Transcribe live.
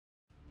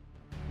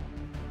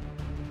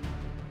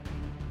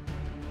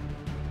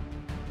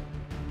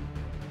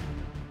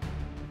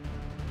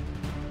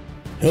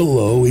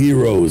Hello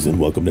heroes and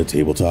welcome to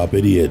Tabletop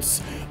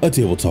Idiots, a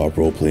tabletop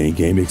role-playing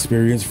game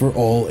experience for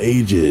all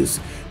ages.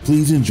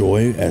 Please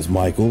enjoy as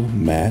Michael,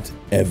 Matt,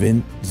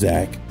 Evan,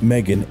 Zach,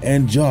 Megan,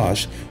 and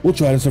Josh will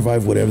try to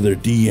survive whatever their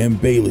DM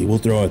Bailey will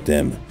throw at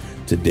them.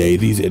 Today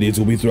these idiots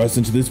will be thrust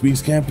into this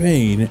week's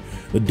campaign,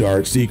 The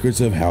Dark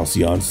Secrets of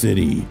Halcyon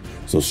City.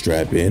 So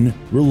strap in,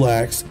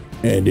 relax,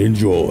 and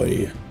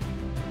enjoy.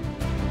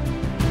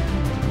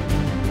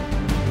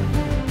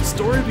 The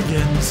story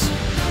begins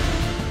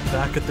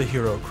back at the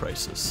Hero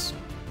Crisis.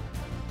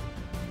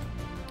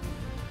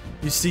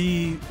 You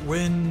see,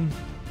 when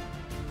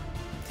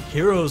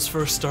heroes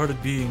first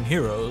started being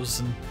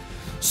heroes and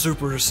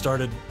supers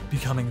started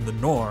becoming the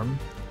norm,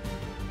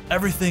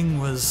 everything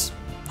was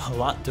a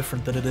lot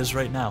different than it is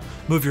right now.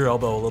 Move your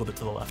elbow a little bit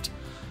to the left.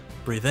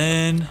 Breathe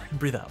in and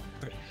breathe out.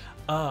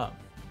 Okay.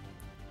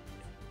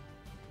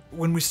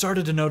 When we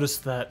started to notice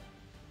that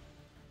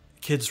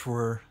kids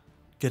were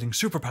getting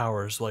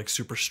superpowers like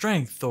super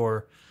strength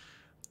or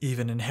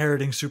even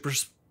inheriting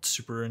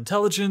super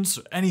intelligence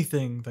or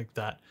anything like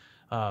that.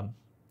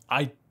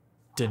 I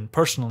didn't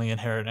personally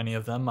inherit any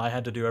of them. I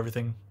had to do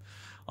everything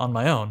on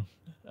my own.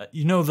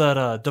 You know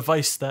that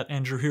device that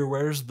Andrew here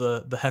wears,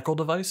 the heckle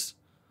device?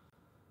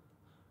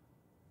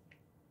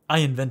 I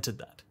invented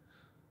that.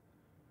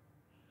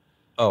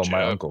 Oh,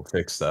 my uncle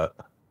fixed that.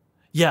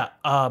 Yeah,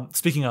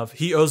 speaking of,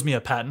 he owes me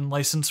a patent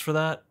license for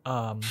that.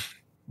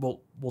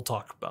 We'll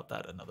talk about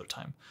that another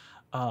time.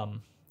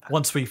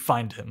 Once we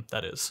find him,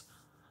 that is.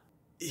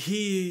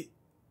 In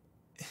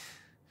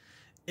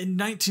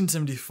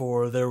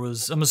 1974, there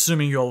was, I'm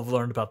assuming you all have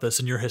learned about this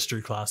in your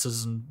history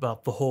classes, and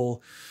about the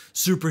whole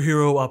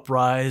superhero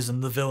uprise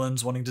and the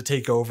villains wanting to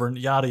take over and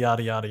yada,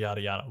 yada, yada,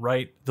 yada, yada,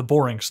 right? The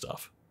boring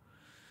stuff.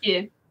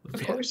 Yeah,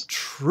 of course. The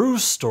true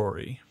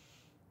story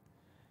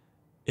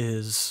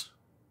is,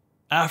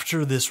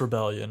 after this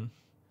rebellion,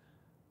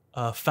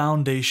 a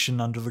foundation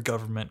under the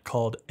government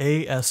called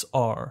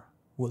ASR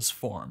was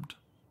formed.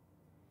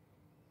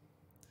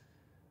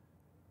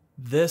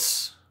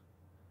 This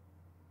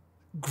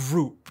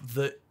group,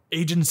 the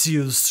Agency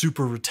of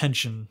Super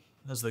Retention,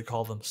 as they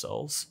call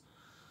themselves,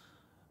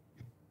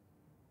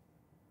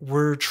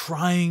 were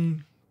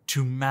trying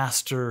to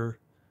master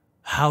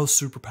how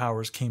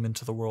superpowers came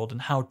into the world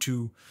and how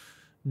to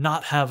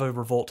not have a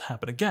revolt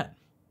happen again.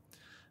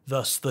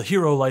 Thus, the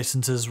hero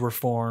licenses were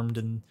formed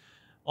and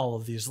all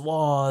of these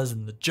laws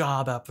and the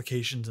job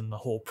applications and the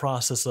whole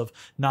process of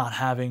not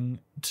having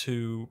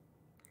to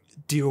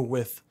deal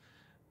with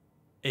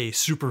a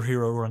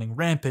superhero running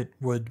rampant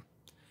would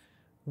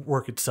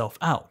work itself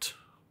out.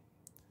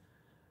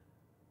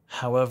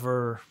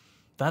 However,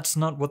 that's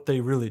not what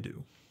they really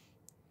do.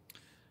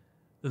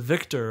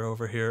 Victor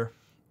over here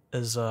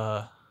is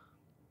a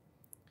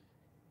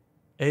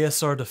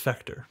ASR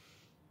defector.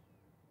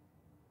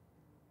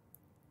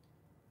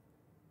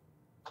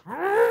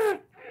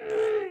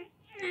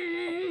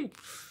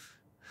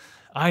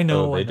 I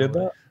know. Oh, they did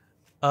that?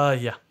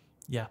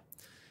 Yeah.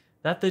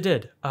 That they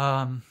did.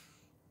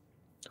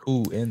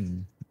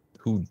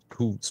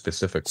 Who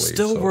specifically?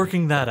 Still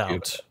working that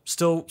out.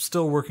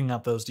 Still working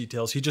out those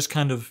details. He just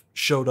kind of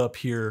showed up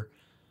here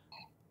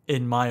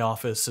in my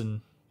office,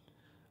 and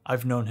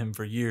I've known him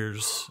for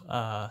years.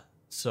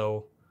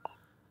 So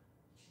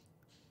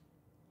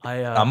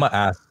I'm gonna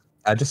ask.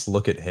 I just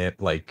look at him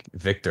like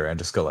Victor and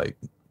just go like,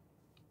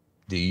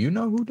 "Do you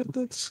know who did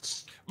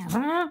this?"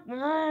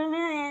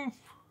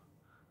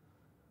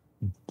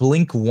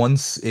 Blink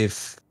once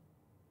if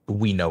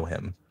we know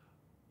him.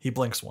 He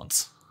blinks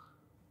once.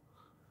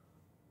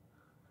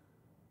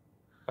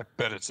 I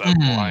bet it's that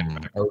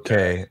blind.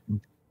 Okay.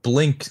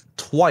 Blink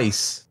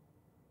twice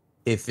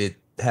if it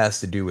has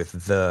to do with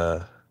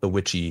the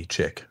witchy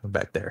chick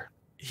back there.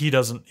 He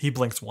doesn't. He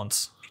blinks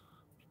once.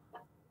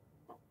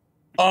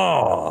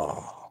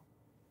 Oh.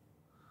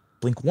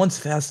 Blink once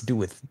if it has to do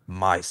with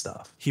my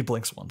stuff. He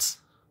blinks once.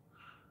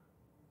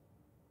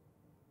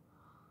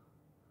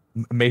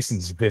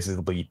 Mason's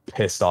visibly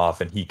pissed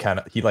off, and he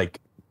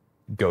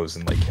goes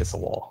and hits a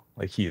wall.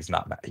 Like, he is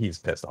not mad. He's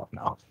pissed off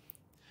now.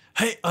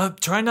 Hey,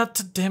 try not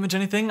to damage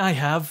anything. I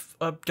have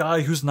a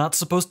guy who's not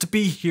supposed to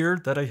be here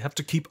that I have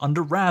to keep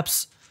under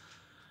wraps.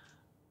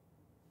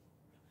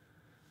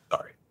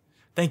 Sorry.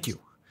 Thank you.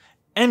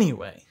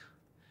 Anyway,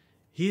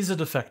 he's a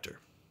defector.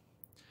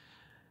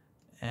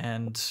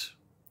 And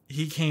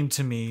he came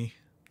to me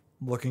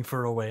looking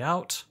for a way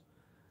out.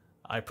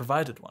 I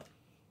provided one.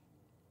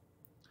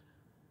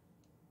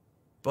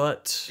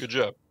 But good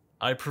job.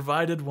 I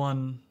provided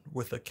one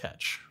with a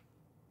catch.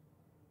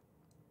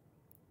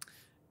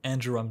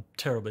 Andrew, I'm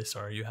terribly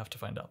sorry. You have to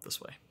find out this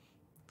way.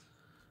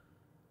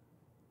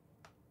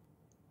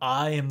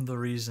 I am the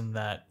reason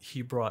that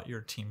he brought your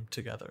team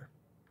together,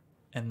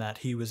 and that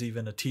he was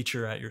even a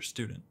teacher at your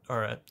student,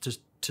 or at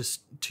just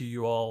to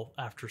you all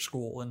after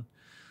school. And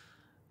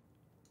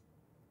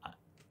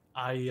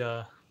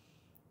I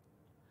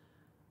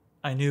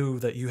knew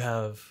that you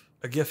have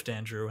a gift,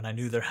 Andrew, and I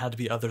knew there had to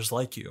be others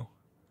like you.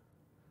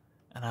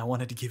 And I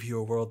wanted to give you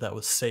a world that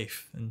was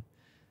safe and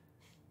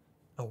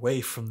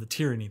away from the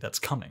tyranny that's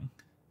coming.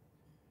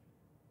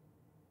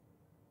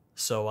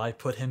 So I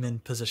put him in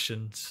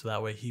position so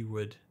that way he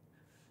would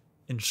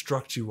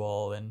instruct you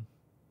all and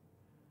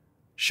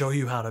show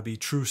you how to be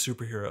true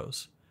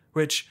superheroes.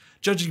 Which,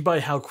 judging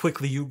by how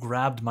quickly you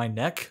grabbed my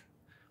neck,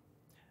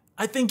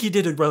 I think he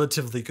did a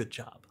relatively good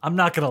job. I'm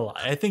not gonna lie.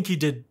 I think he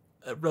did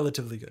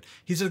relatively good.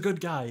 He's a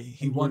good guy.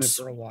 He I've been wants.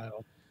 doing it for a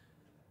while.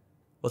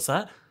 What's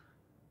that?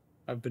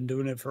 I've been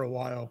doing it for a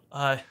while.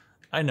 I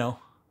know.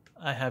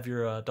 I have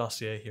your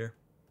dossier here.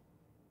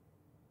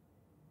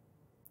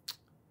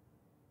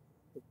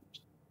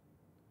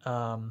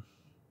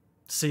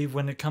 See,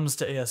 when it comes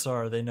to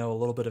ASR, they know a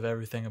little bit of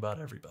everything about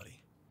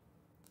everybody.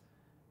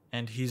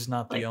 And he's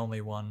not the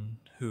only one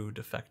who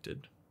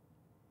defected.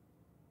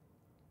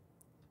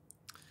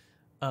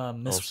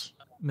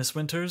 Miss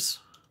Winters?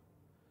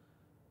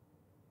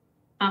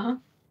 Uh-huh.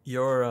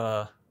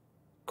 Your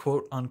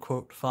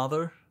quote-unquote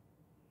father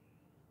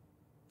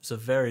is a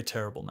very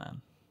terrible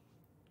man.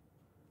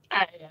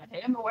 I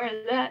am aware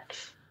of that.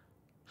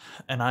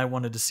 And I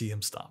wanted to see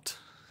him stopped.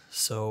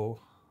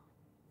 So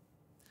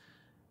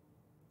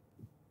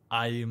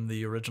I am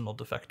the original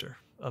defector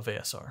of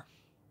ASR,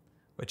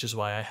 which is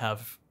why I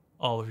have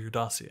all of your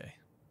dossier,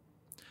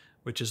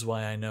 which is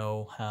why I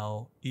know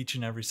how each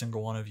and every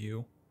single one of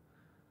you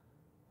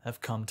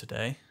have come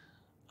today,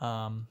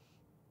 and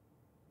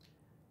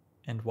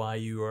why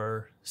you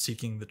are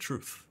seeking the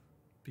truth,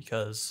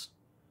 because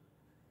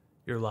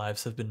your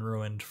lives have been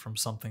ruined from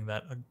something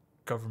that a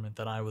government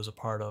that I was a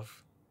part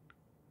of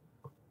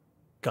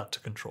got to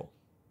control.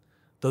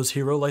 Those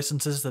hero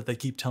licenses that they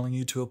keep telling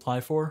you to apply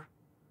for,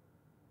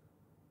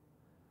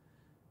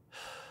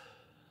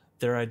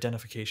 they're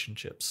identification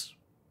chips.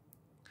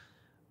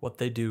 What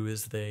they do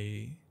is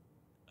they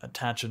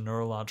attach a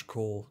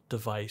neurological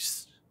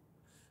device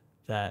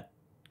that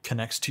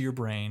connects to your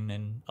brain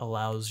and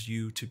allows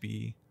you to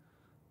be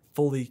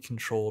fully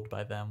controlled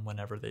by them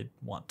whenever they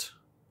want.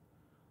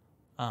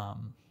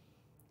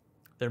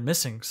 They're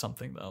missing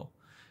something, though.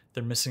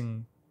 They're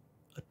missing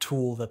a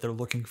tool that they're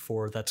looking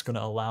for that's going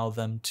to allow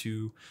them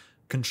to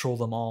control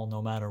them all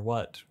no matter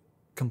what,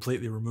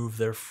 completely remove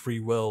their free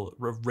will,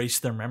 erase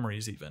their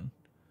memories even.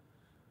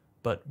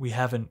 But we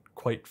haven't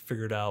quite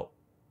figured out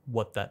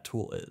what that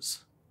tool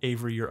is.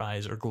 Avery, your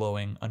eyes are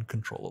glowing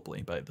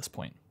uncontrollably by this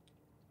point.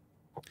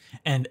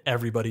 And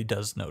everybody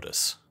does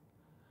notice.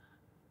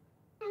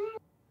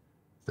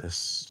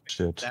 This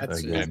shit That's-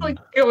 again. It's like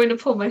going to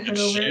pull my head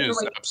over. She is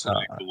Like,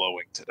 absolutely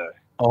glowing today.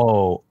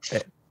 Oh,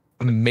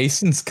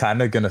 Mason's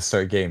kind of gonna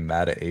start getting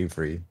mad at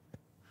Avery.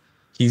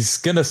 He's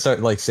gonna start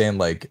like saying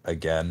like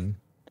again,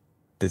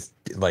 this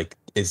like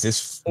is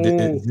this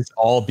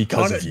all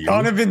because of you?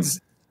 Donovan's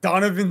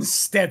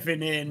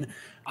stepping in.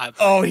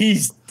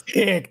 He's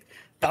ticked.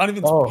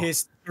 Donovan's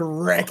pissed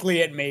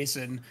directly at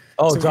Mason.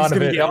 Oh, So he's gonna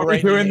Donovan, get are we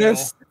right in doing the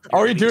this?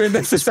 Are we doing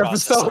this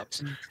episode?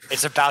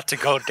 It's about to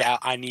go down.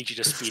 I need you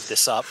to speed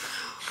this up.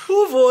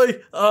 Oh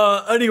boy.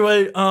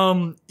 Anyway,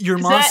 your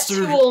is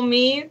monster. that tool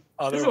me?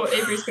 Other- This is what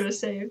Avery's gonna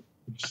say.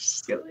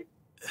 She's gonna like,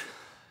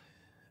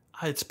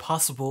 It's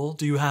possible.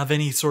 Do you have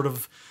any sort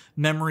of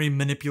memory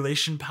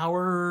manipulation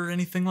power or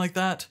anything like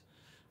that?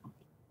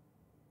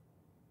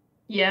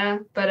 yeah,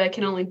 but I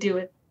can only do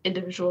it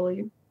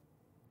individually.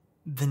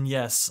 Then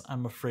yes,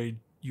 I'm afraid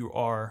you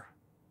are.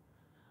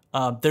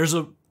 There's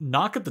a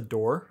knock at the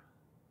door.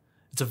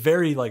 It's a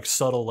very like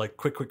subtle, like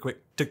quick,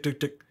 tick, tick,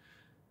 tick.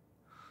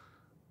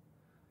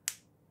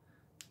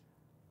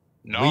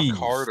 Knock Leave.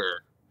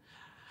 harder.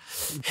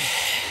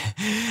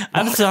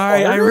 I'm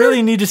sorry. I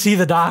really need to see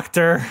the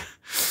doctor.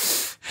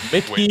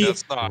 Mickey, Wait,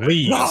 that's not.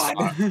 leave. That's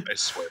not I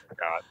swear to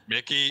God,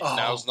 Mickey.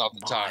 Now's not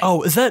the time.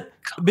 Oh, is that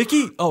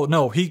Mickey? Oh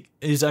no, he's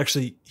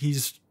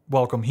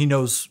welcome. He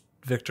knows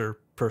Victor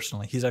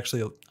personally.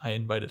 I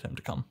invited him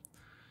to come.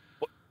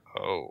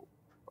 Oh.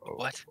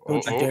 What?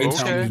 Don't you dare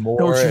tell okay. me. More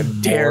Don't you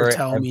and dare more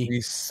tell me.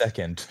 every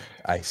second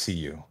I see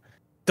you.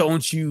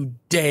 Don't you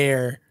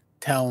dare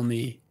tell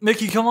me.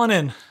 Mickey, come on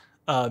in.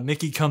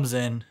 Mickey comes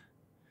in,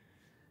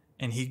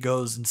 and he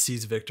goes and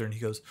sees Victor, and he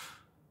goes,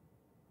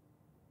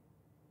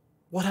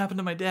 "What happened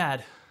to my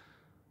dad?"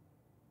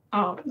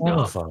 Oh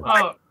no! fuck.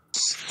 Oh,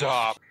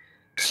 Stop.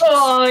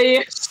 oh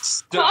yeah.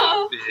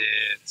 Stop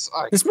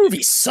it. This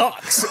movie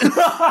sucks.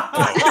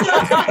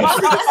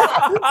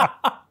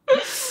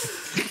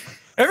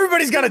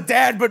 Everybody's got a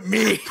dad but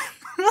me.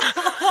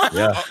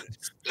 Yeah.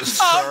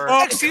 Sir,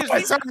 Excuse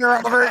me. Sorry,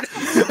 Robert.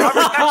 Robert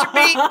got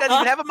your beat. Doesn't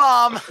even have a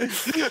mom.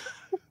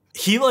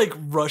 He like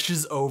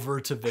rushes over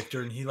to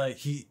Victor, and he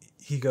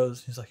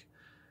goes, he's like,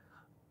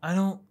 I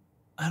don't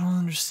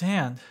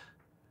understand.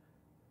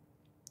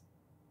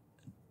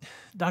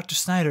 Dr.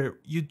 Snyder,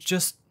 you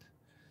just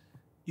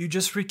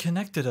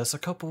reconnected us a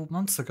couple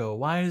months ago.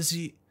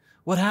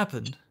 What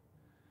happened?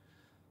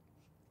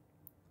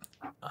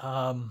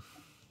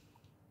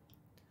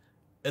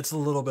 It's a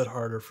little bit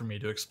harder for me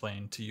to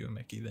explain to you,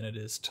 Mickey, than it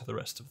is to the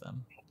rest of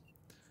them.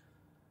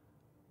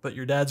 But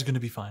your dad's going to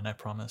be fine, I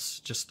promise.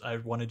 Just, I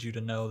wanted you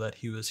to know that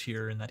he was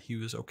here and that he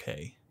was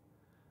okay.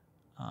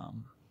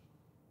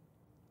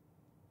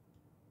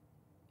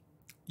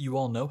 You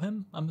all know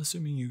him? I'm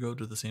assuming you go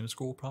to the same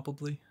school,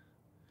 probably.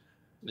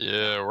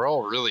 Yeah, we're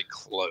all really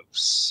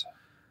close.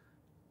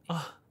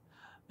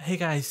 Hey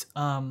guys,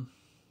 yeah,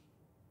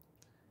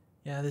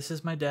 this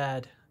is my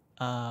dad.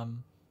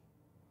 Could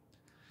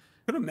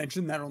have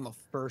mentioned that on the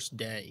first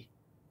day.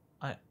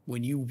 I-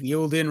 When you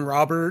wheeled in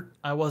Robert.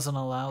 I wasn't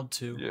allowed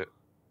to.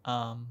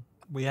 Yeah.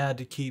 We had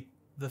to keep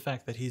the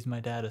fact that he's my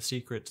dad a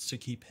secret to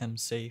keep him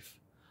safe.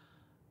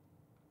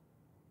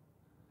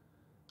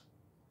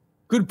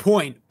 Good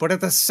point. But at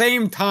the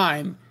same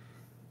time,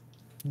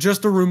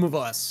 just a room of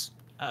us.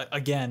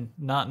 Again,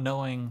 not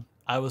knowing,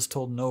 I was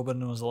told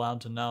nobody was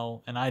allowed to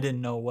know, and I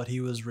didn't know what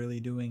he was really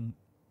doing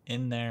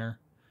in there.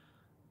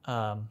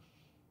 I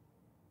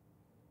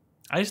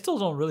still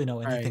don't really know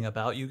anything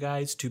about you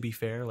guys, to be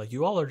fair. Like,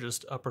 you all are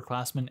just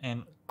upperclassmen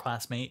and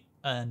classmate,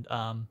 and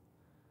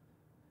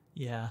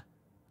yeah,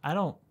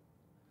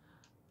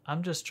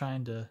 I'm just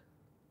trying to...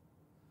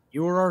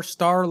 You're our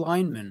star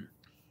lineman,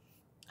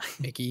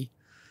 Mickey.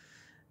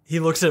 He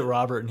looks at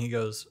Robert and he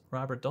goes,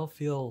 Robert, don't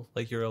feel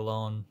like you're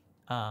alone.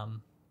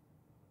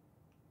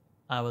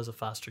 I was a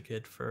foster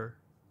kid for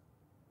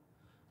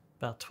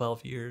about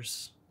 12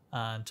 years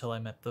until I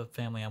met the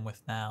family I'm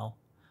with now.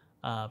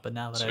 But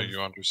now that So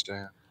you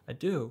understand. I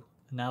do.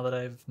 Now that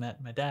I've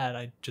met my dad,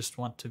 I just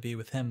want to be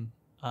with him.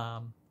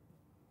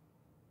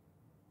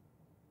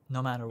 No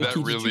matter what. That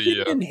Mickey, really, did you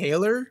get an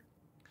inhaler?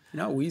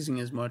 You're not wheezing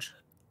as much.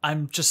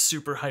 I'm just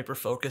super hyper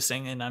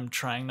focusing, and I'm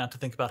trying not to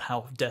think about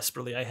how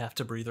desperately I have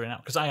to breathe right now,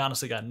 because I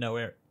honestly got no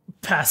air.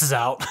 Passes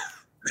out.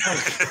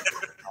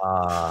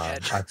 I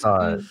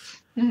thought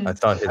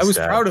his I was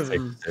dad proud of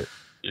fixed him.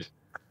 it.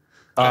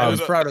 I was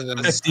proud of him.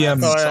 I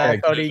DM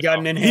thought he got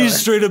an inhaler. He's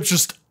straight up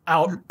just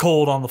out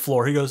cold on the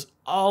floor. He goes,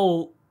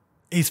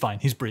 he's fine.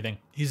 He's breathing.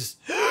 He's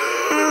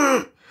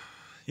a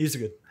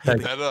good.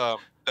 That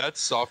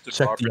softened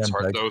Check Robert's DM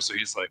heart bag. though, so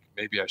he's like,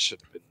 maybe I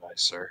should have been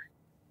nicer.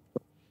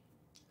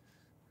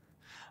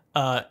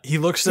 He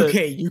looks at...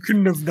 Okay, you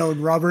couldn't have known,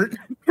 Robert.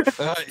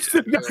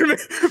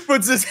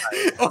 Puts his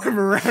arm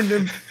around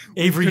him.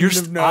 Avery, You your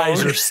couldn't have eyes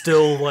known. are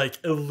still like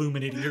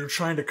illuminating. You're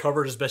trying to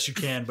cover it as best you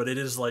can, but it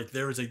is like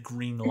there is a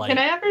green light. Can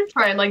I ever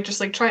try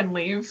and try and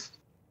leave?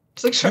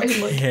 Just like try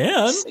and like.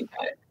 can. say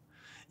hi.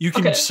 You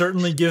can Okay.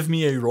 certainly give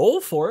me a roll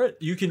for it.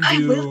 You can I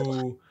do.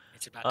 will.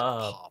 It's about to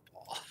pop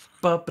off.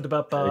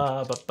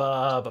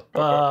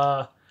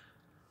 Ba-ba-da-ba-ba-ba-ba.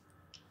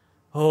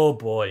 Oh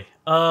boy.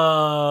 What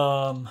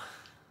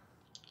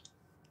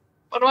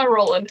am I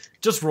rolling?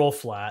 Just roll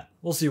flat.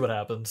 We'll see what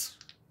happens.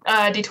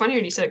 D20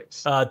 or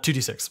D6?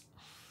 2d6.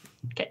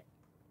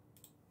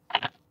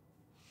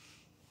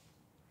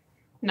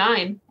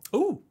 9.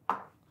 Ooh.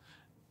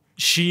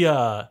 She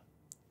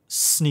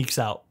sneaks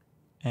out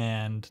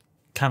and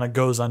kind of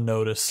goes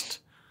unnoticed.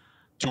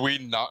 Do we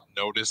not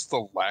notice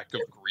the lack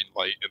of green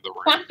light in the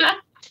room?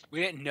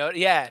 We didn't know.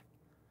 Yeah,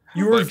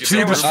 You were Like, too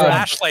there were distracted.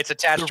 flashlights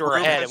attached to her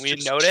room head, has and we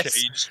didn't just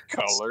notice. Changed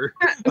color.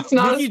 It's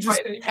not Mickey as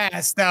just bright anymore.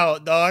 passed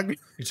out, dog.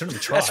 You certainly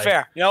tried. That's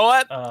fair. You know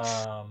what?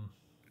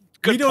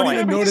 Good we don't point.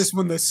 even notice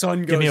when the sun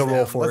goes Give me a roll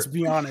down. for Let's it.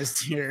 be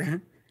honest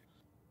here.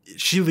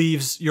 She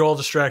leaves. You're all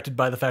distracted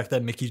by the fact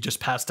that Mickey just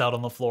passed out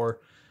on the floor.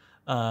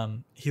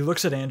 He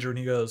looks at Andrew and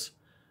he goes,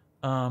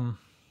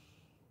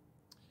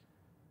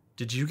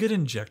 did you get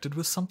injected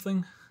with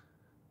something?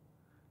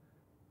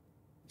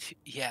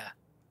 Yeah.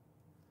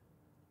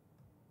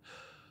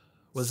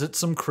 Was it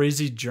some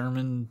crazy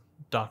German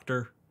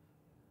doctor?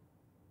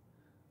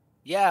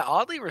 Yeah,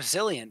 oddly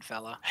resilient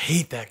fella. I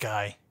hate that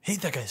guy.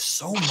 Hate that guy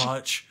so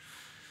much.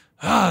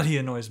 He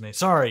annoys me.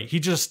 Sorry. He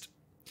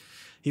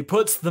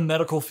puts the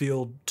medical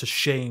field to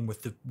shame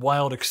with the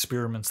wild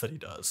experiments that he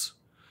does.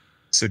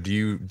 So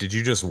did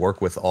you just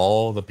work with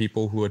all the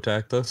people who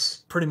attacked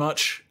us? Pretty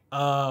much.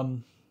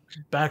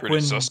 Back Pretty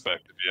when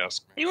suspect, if you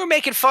ask me. You were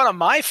making fun of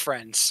my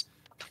friends.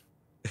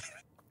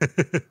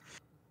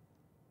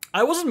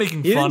 I wasn't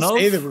making He fun didn't of,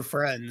 say they were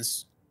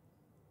friends.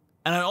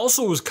 and I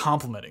also was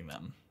complimenting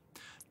them.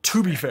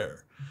 To be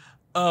fair,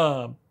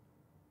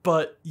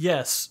 but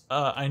yes,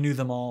 I knew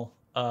them all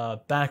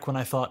back when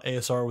I thought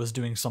ASR was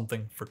doing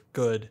something for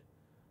good.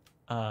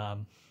 Now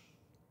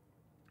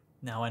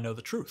I know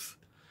the truth,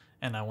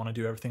 and I want to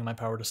do everything in my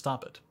power to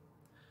stop it.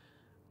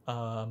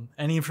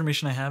 Any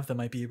information I have that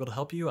might be able to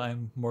help you,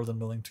 I'm more than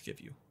willing to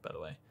give you, by the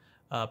way.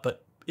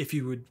 But if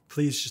you would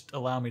please just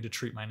allow me to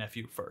treat my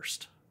nephew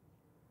first.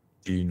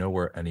 Do you know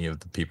where any of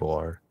the people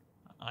are?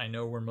 I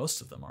know where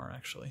most of them are,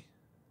 actually.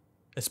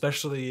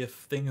 Especially if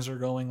things are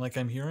going like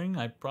I'm hearing,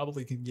 I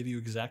probably can give you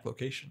exact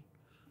location.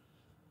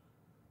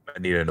 I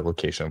need a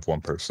location of one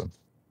person.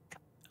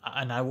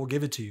 And I will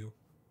give it to you.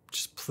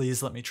 Just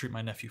please let me treat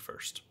my nephew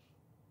first.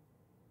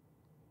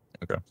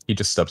 Okay. He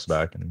just steps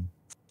back and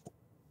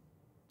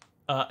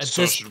At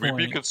So this should we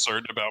be point-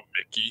 concerned about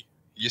Mickey?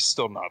 He's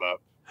still not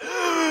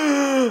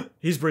up.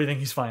 He's breathing.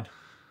 He's fine.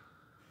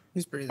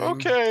 He's breathing.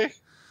 Okay.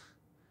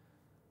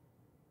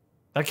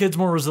 That kid's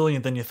more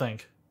resilient than you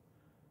think.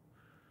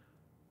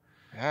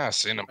 Yeah, I've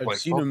seen him I've play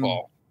seen him-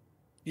 football.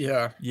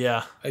 Yeah,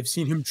 Yeah. I've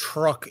seen him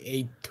truck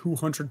a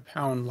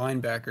 200-pound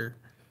linebacker.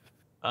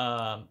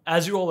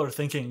 As you all are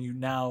thinking, you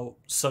now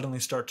suddenly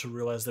start to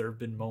realize there have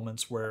been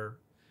moments where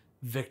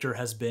Victor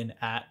has been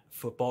at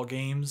football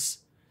games,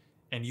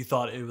 and you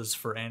thought it was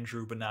for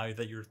Andrew, but now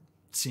that you're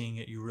seeing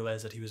it, you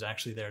realize that he was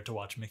actually there to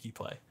watch Mickey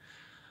play.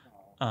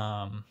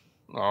 Oh,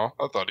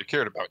 I thought he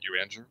cared about you,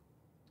 Andrew.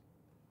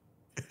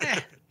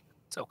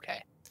 It's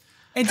okay.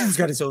 Andrew's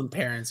got his own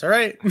parents, all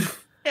right?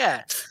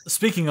 Yeah.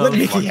 Speaking Let of,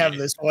 Mickey have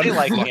this one. They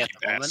like me Lucky at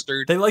the moment.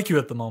 bastard. they like you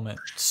at the moment.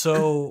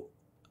 So,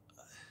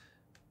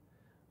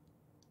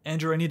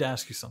 Andrew, I need to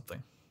ask you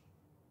something.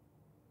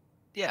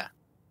 Yeah.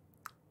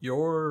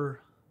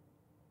 Your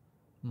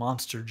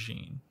monster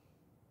gene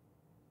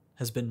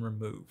has been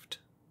removed.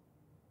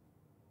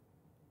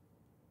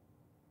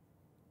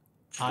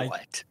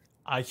 What?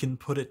 I can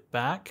put it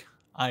back.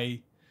 You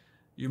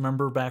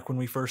remember back when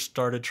we first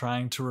started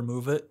trying to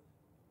remove it?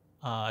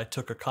 I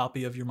took a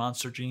copy of your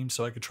monster gene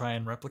so I could try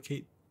and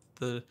replicate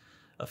the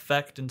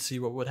effect and see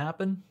what would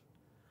happen.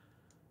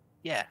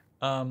 Yeah.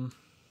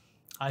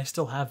 I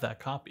still have that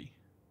copy.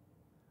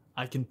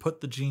 I can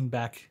put the gene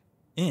back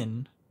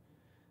in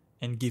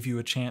and give you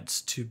a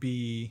chance to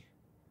be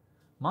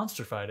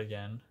monsterfied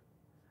again.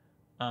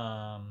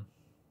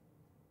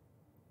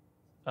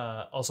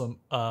 Also,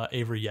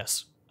 Avery,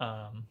 yes.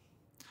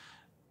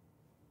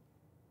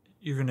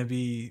 You're going to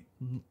be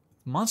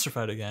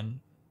monsterfied again,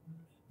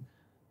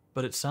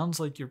 but it sounds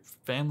like your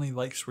family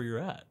likes where you're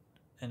at.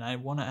 And I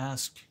want to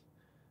ask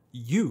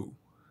you,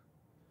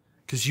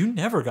 because you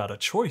never got a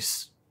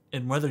choice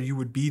in whether you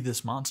would be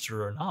this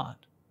monster or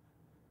not.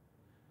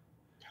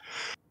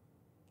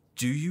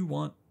 Do you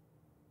want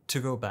to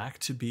go back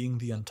to being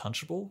the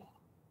untouchable?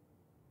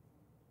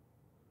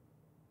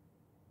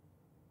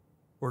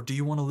 Or do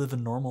you want to live a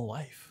normal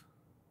life?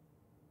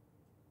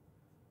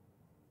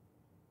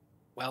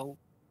 Well,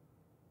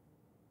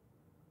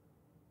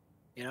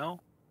 as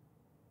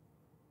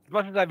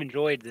much as I've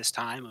enjoyed this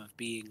time of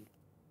being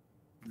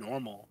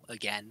normal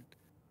again,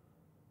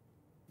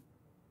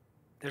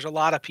 there's a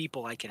lot of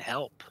people I can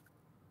help.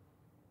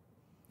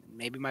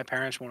 Maybe my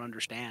parents won't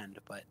understand,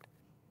 but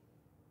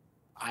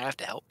I have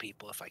to help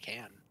people if I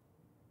can.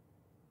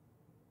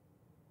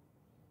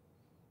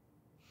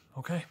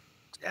 Okay.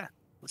 Yeah,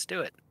 let's do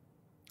it.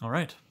 All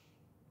right.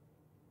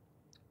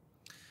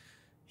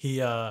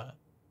 He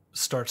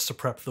starts to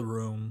prep the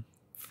room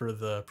for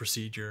the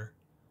procedure.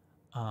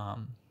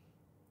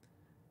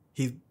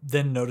 He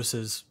then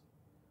notices,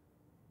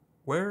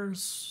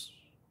 where's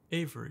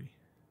Avery?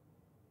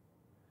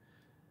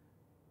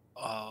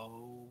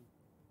 Oh.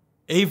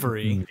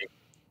 Avery,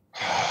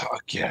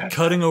 Again.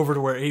 cutting over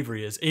to where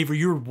Avery is. Avery,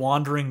 you're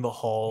wandering the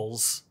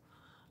halls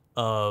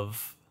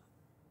of...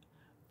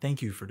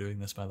 Thank you for doing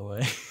this, by the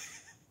way.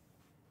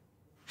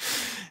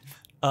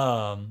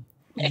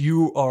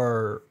 You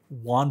are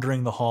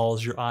wandering the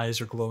halls. Your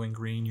eyes are glowing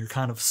green. You're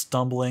kind of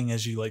stumbling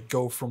as you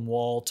go from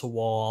wall to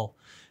wall.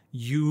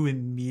 You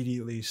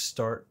immediately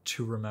start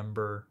to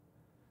remember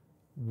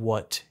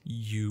what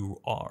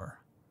you are.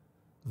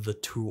 The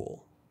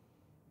tool.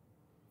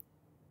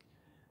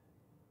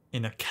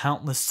 In a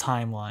countless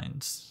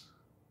timelines,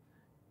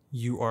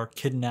 you are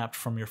kidnapped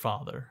from your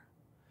father.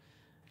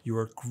 You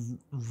are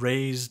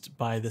raised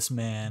by this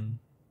man,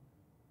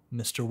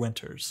 Mr.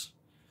 Winters.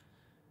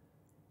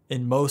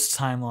 In most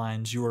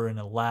timelines, you are in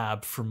a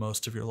lab for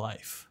most of your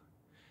life.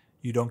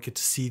 You don't get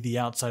to see the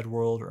outside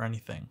world or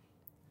anything.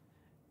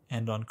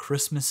 And on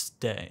Christmas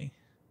Day,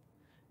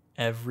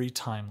 every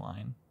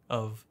timeline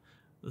of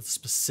the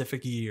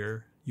specific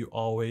year, you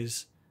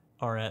always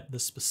are at the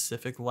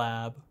specific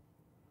lab.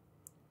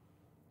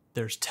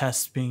 There's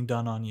tests being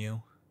done on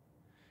you.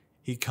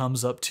 He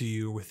comes up to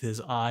you with his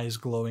eyes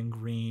glowing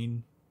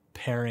green,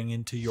 peering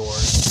into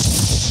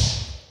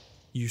yours.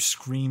 You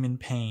scream in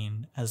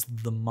pain as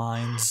the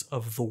minds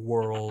of the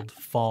world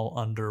fall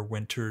under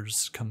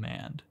Winter's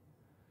command.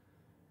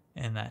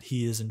 And that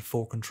he is in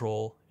full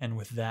control, and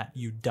with that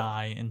you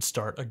die and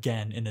start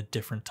again in a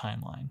different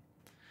timeline.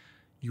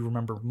 You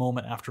remember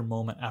moment after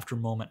moment after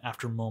moment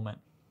after moment.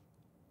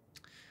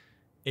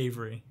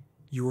 Avery,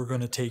 you are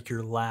going to take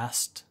your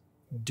last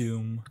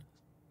Doom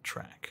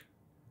track.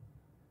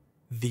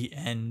 The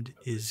end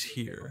is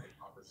here.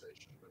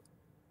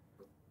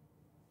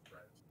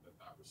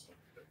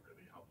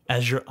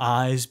 As your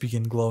eyes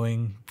begin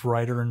glowing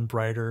brighter and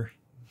brighter,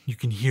 you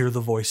can hear the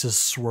voices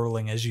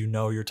swirling as you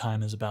know your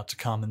time is about to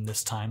come in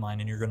this timeline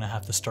and you're going to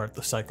have to start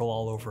the cycle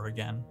all over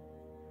again.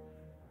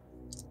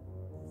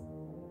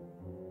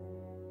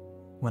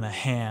 When a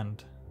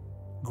hand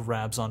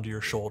grabs onto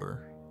your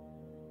shoulder,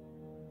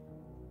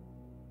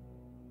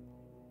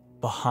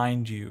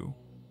 behind you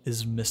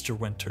is Mr.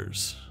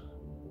 Winters.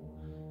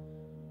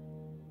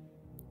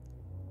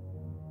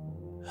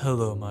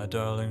 Hello, my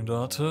darling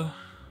daughter.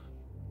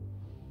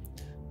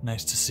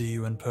 Nice to see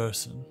you in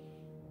person.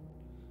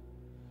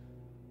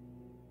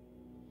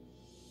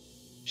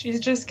 She's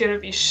just gonna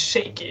be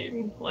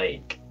shaking,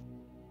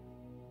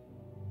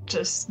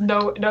 just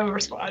no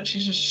response.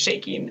 She's just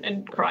shaking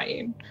and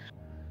crying.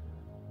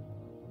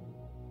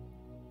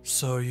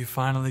 So you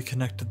finally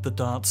connected the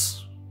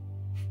dots.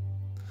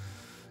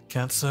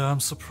 Can't say I'm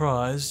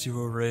surprised. You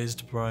were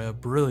raised by a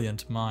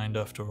brilliant mind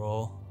after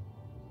all.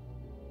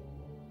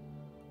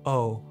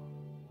 Oh,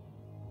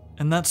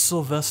 And that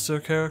Sylvester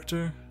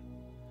character,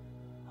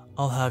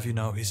 I'll have you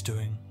know he's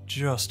doing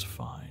just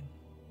fine.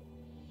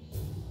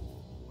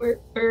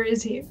 Where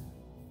is he?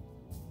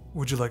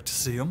 Would you like to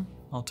see him?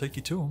 I'll take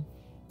you to him.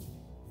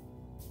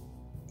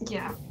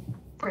 Yeah.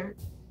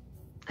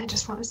 I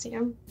just want to see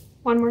him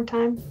one more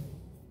time.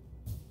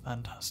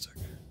 Fantastic.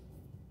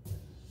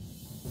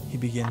 He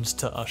begins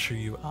to usher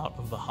you out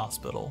of the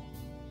hospital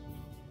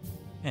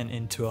and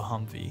into a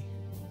Humvee.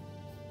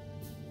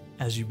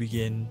 As you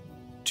begin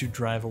to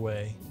drive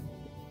away,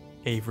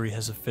 Avery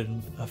has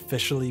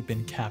officially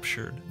been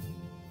captured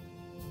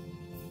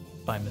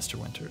by Mr.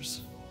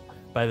 Winters.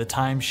 By the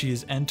time she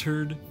has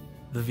entered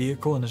the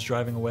vehicle and is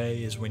driving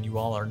away is when you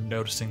all are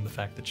noticing the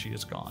fact that she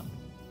is gone.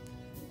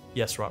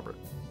 Yes, Robert.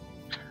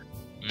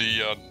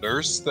 The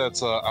nurse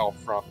that's out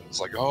front is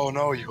like, oh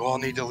no, you all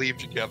need to leave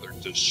together.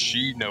 Does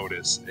she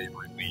notice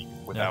Avery leave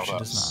without she us?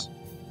 does not.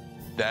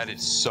 That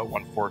is so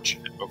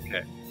unfortunate.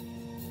 Okay.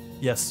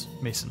 Yes,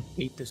 Mason.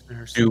 Hate this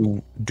nurse.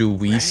 Do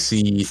we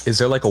see? Is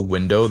there like a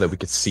window that we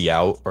could see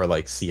out or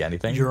like see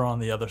anything? You're on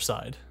the other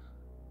side.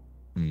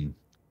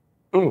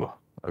 Oh,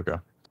 okay.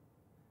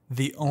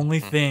 The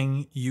only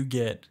thing you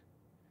get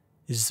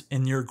is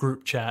in your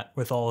group chat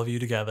with all of you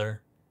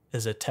together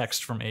is a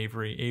text from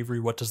Avery. Avery,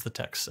 what does the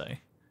text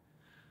say?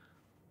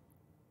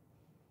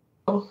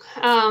 Oh,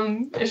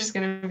 it's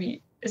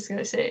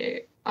gonna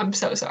say, I'm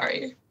so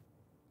sorry.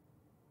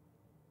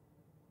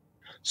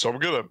 So I'm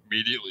gonna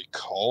immediately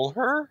call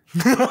her.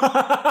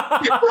 I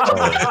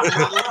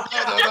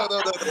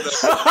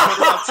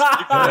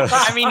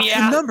mean,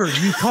 yeah. The number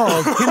you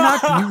called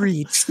cannot be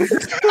reached.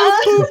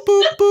 Boop,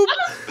 boop,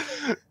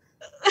 boop.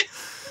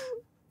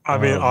 I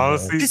mean,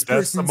 honestly, This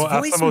that's the, person's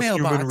that's the most voicemail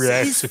human box is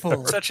reaction.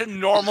 full. Such a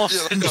normal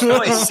Yeah,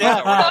 choice.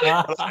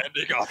 Yeah.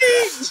 Ending on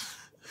that.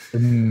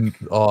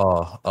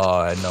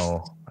 I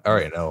know. I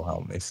already know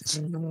how Mason's.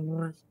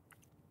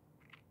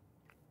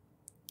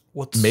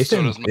 What's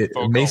Mason, So does my phone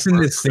call Mason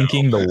work is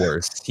thinking the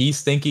worst.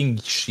 He's thinking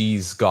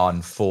she's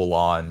gone full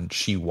on.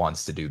 She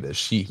wants to do this.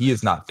 He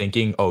is not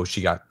thinking, oh,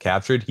 she got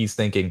captured. He's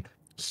thinking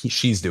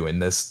she's doing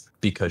this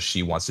because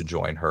she wants to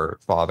join her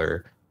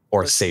father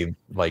or save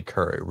like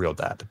her real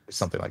dad,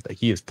 something like that.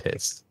 He is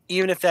pissed.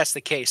 Even if that's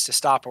the case, to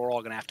stop it, we're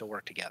all going to have to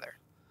work together.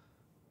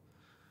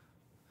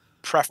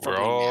 Preferably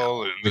We're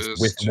all now. in With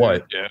this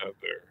what? together.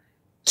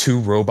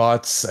 2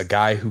 robots, a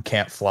guy who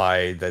can't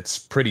fly that's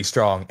pretty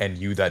strong, and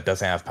you that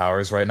doesn't have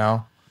powers right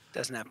now.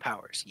 Doesn't have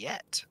powers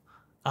yet.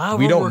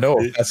 We don't know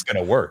if that's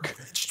gonna work.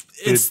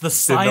 It's the Did no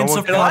science one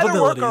of It'll either work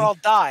probability. or I'll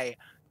die.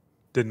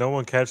 Did no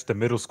one catch the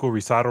middle school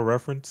recital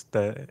reference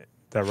that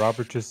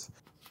Robert just?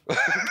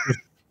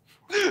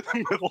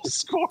 Middle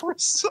school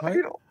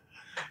recital.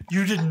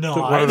 You did not.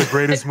 One of the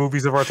greatest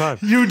movies of our time.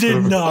 You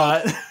did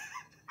not.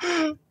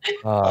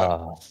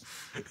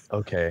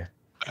 Okay.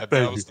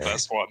 That was the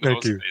best one. That Thank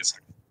was you. amazing.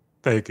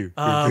 Thank you.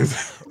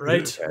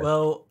 Right. Okay.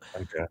 Well,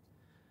 Okay.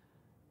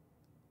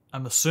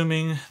 I'm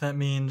assuming that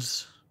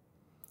means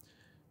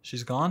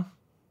she's gone.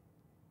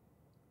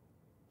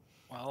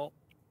 Well,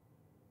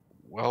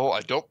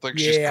 I don't think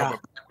she's Yeah. coming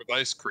back with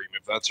ice cream,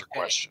 if that's her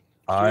question.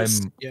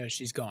 Yeah,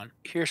 she's gone.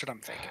 Here's what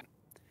I'm thinking.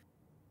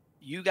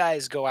 You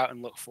guys go out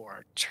and look for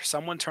her.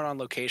 Someone turn on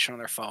location on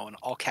their phone.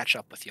 I'll catch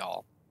up with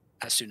y'all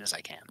as soon as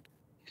I can.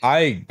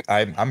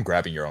 I'm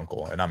grabbing your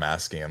uncle and I'm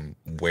asking him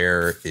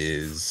where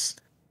is,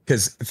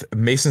 because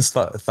Mason's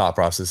thought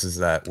process is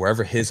that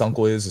wherever his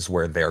uncle is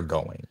where they're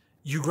going.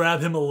 You grab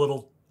him a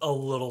little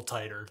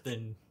tighter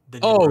than you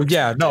Oh were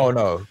yeah, expecting.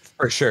 no,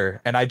 for sure.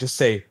 And I just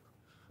say,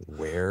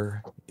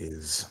 where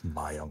is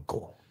my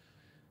uncle?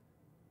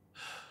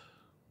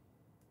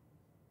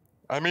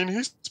 I mean,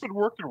 he's been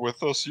working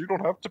with us. You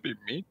don't have to be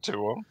mean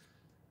to him.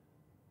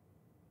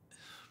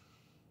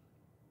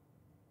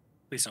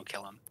 Please don't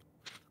kill him.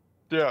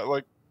 Yeah,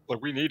 like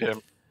we need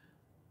him.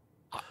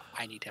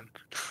 I need him.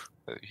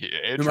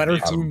 No matter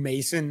who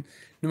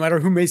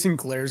Mason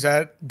glares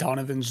at,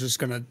 Donovan's just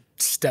gonna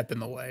step in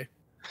the way.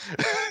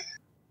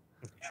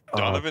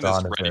 Donovan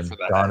is ready for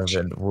that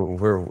Donovan,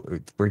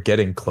 we're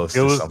getting close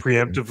Gil to is something.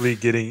 preemptively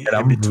getting And in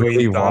I'm between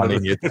really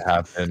Donovan. wanting it to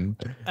happen.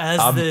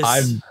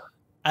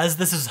 As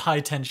this is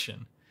high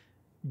tension,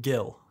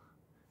 Gil,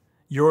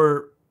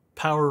 your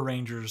Power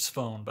Rangers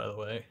phone, by the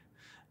way.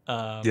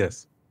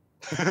 Yes.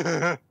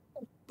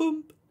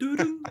 Boom,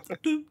 doo-dum,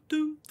 doo,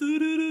 dum,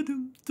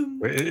 doo-doo-doo-dum, dum,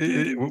 Wait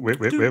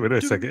doo-doo-doo,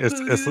 a second.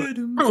 It's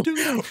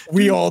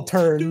We all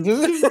turned.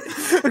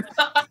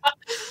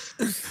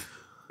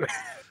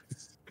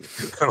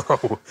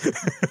 oh.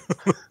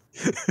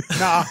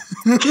 Nah.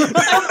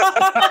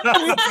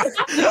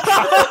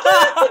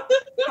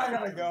 I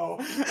gotta go.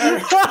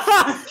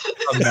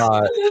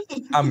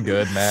 I'm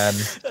good, man.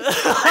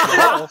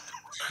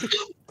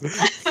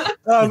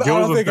 I Gil's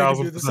don't a think I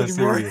can do this 1000%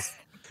 anymore. serious.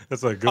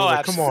 It's like, Gil's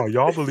like, come on,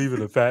 y'all believe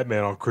in a fat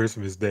man on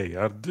Christmas Day.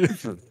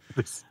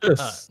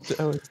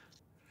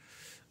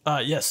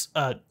 Yes,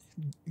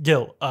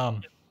 Gil,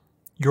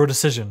 your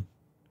decision.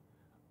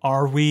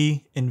 Are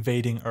we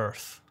invading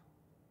Earth?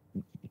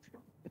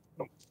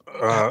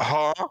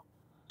 Huh?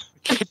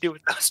 can do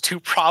with those two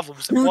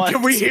problems at once.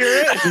 Can we hear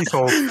it? Please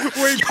hold.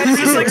 Wait, Is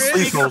this like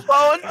Please hold.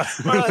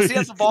 speakerphone? Is he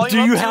has the volume Do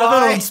you up too have it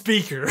high? on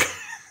speaker?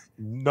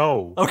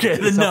 No. Okay,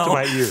 it's then up to no.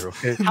 my ear.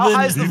 Okay. How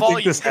high is Do the you volume?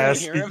 think this Can we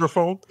has hear him?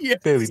 speakerphone? Yes.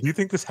 Bailey, do you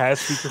think this has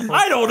speakerphone?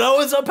 I don't know.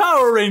 It's a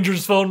Power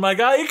Rangers phone, my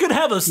guy. It could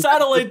have a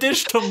satellite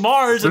dish to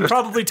Mars and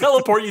probably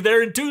teleport you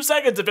there in 2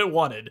 seconds if it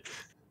wanted.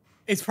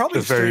 it's probably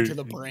It's straight very- to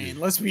the brain.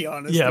 Let's be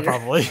honest. Yeah, here.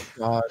 probably.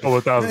 God. Oh,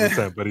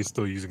 1,000%, but he's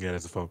still using it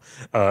as a phone.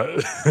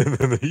 And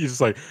then he's just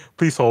like,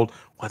 please hold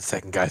 1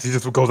 second, guys. He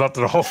just goes out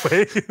to the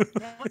hallway.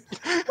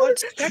 1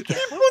 second. He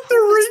put the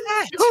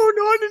ringtone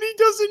on and he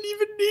doesn't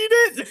even need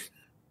it.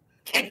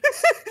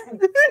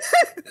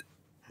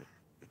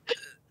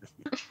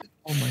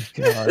 Oh my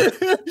god.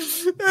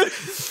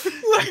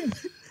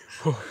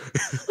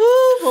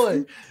 Oh,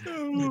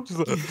 boy.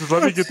 just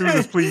let me get through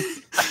this,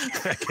 please.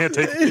 I can't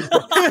take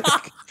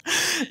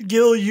it.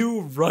 Gil,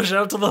 you rush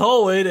out to the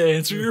hallway to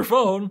answer your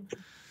phone.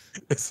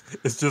 It's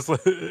just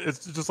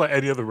like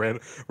any other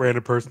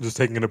random person just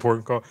taking an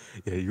important call.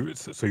 Yeah,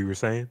 so you were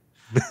saying?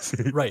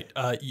 Right.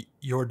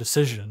 Your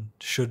decision.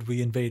 Should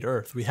we invade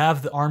Earth? We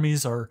have the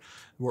armies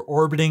we're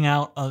orbiting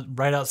out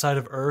right outside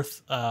of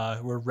Earth.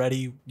 We're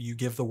ready. You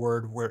give the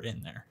word. We're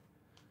in there.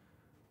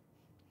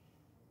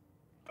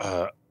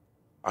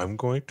 I'm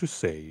going to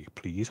say,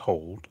 please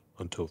hold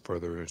until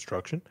further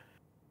instruction.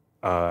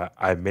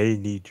 I may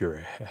need your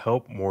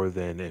help more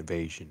than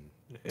invasion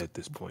at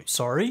this point.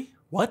 Sorry?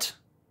 What?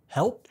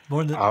 Help?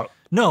 More than Uh,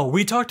 No,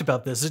 we talked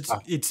about this.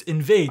 It's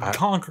invade, I-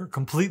 conquer,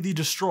 completely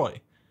destroy.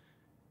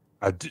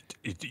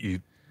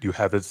 you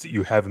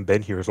haven't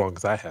been here as long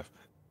as I have.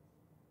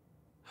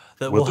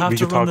 That we we'll have to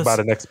can run talk this. about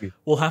it next week.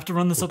 We'll have to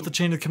run this up the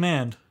chain of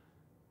command.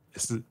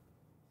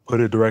 Put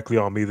it directly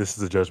on me. This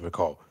is a judgment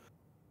call.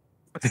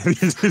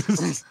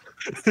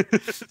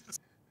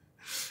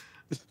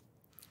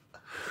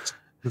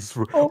 Just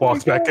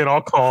walks back in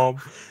all calm.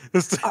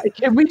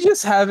 Can we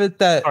just have it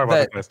that Sorry about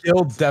that that, guys.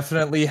 Gil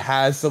definitely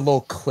has the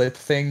little clip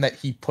thing that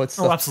he puts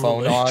the phone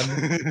absolutely. on?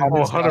 Oh,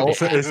 his belt?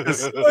 100%. It's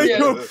just, Like Yeah.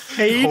 a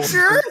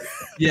pager?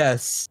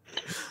 Yes.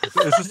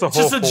 it's just a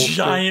whole Just a holster.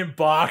 giant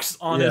box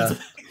on Yeah. his.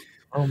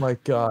 Oh my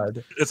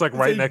god. It's like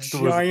right next to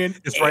his, giant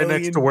it's right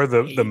next to where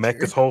the mech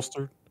pager. is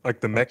holstered. Like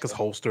the mech is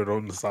holstered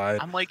on the side.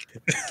 I'm like,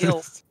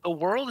 Gil, the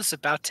world is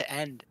about to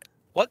end.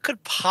 What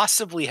could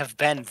possibly have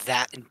been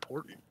that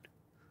important?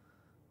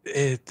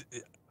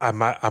 I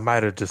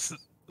might have just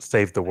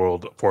saved the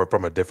world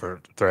from a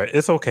different threat.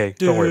 It's okay.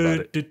 Don't worry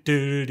about it.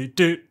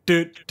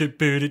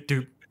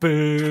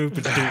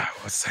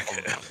 One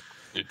second.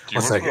 Do you One want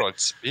to second. put on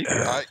speak?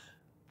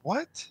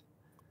 What?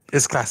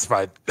 It's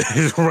classified.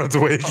 He just runs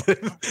away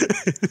again.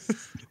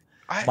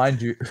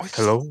 Mind you.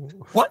 Hello?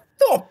 What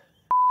the?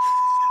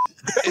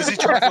 Is he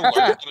trying to learn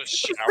how to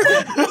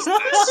shower? What's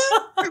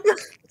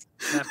this?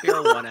 If you're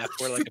a 1F,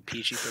 we're like a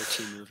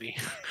PG-13 movie.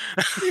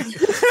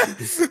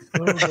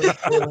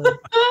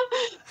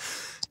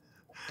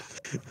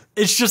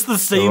 It's just the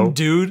same Hello?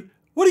 dude.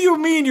 What do you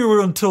mean you were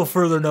until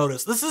further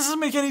notice? This doesn't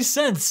make any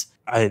sense.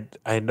 I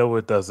know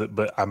it doesn't,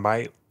 but I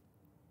might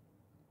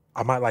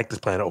like this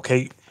plan.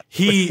 Okay.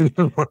 He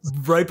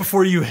right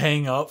before you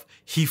hang up,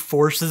 he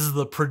forces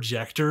the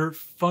projector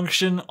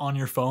function on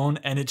your phone,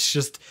 and it's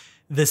just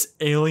this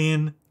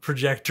alien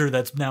projector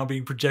that's now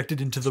being projected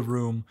into the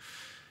room.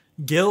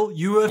 Gil,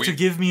 you have to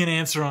give me an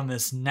answer on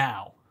this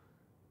now.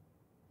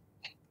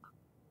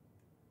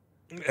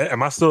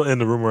 Am I still in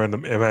the room or am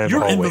I in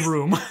You're the in hallway? the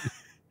room.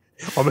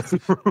 I'm in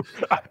the room.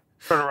 I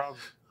turn around.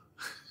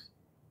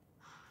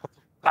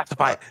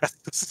 Classify.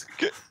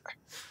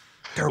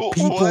 There are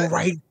people What?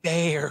 right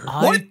there.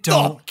 I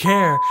don't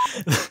care.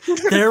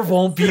 There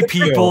won't be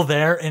people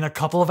there in a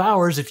couple of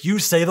hours if you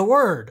say the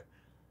word.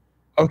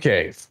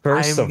 Okay,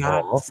 first I'm of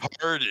not- all,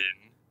 Pardon.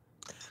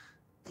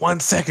 1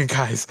 second,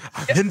 guys.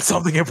 I'm hitting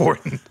something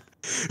important.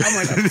 I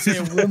might have to say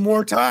it one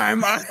more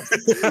time.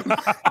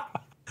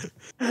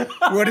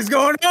 What is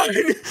going on?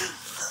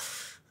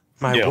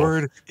 My Yo.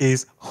 word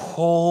is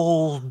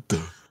hold.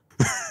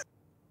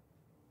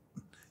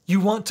 You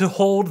want to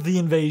hold the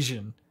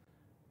invasion.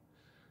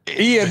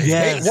 Ian,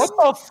 Yes.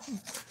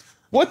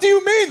 what do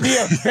you mean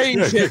the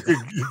invasion?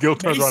 Gil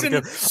turns around Mason,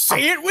 again.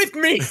 say it with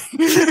me.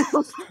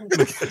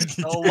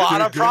 A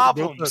lot of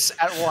problems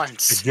at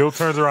once. Gil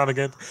turns around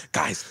again.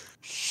 Guys,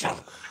 shut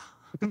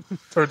up.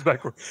 Turns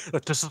back.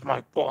 Like, this is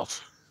my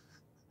boss.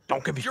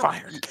 Don't get me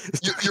fired.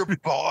 Your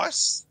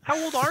boss? How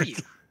old are you?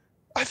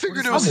 I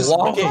figured it I'm was his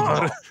walking.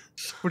 mom.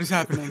 What is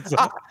happening? I'm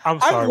sorry. I'm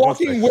one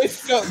walking second.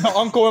 with the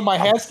uncle in my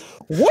hands.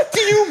 What do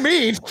you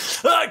mean?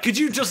 Could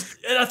you just...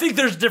 I think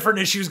there's different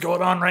issues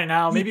going on right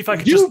now. Maybe if I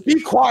could You just...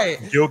 be quiet.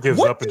 Gil gives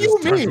What up and do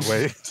just you turns mean?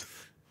 away.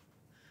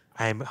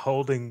 I'm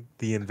holding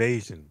the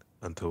invasion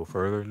until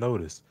further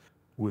notice.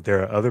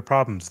 There are other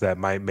problems that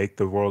might make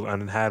the world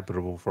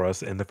uninhabitable for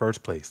us in the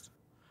first place.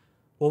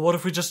 Well, what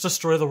if we just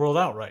destroy the world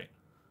outright?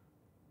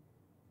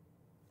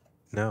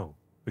 No,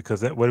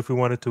 because what if we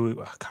wanted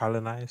to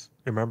colonize?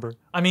 Remember?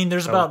 I mean,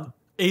 there's Oh. about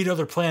 8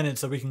 other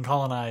planets that we can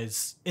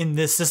colonize in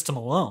this system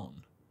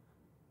alone.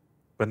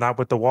 but not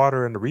with the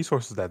water and the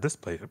resources that this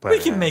planet We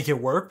can has. make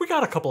it work. We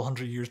got a couple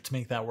hundred years to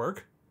make that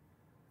work.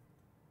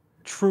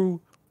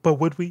 True, but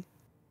would we?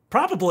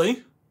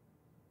 Probably.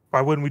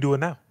 Why wouldn't we do it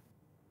now?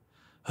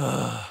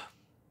 I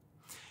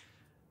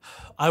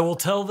will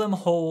tell them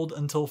hold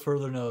until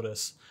further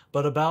notice.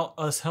 But about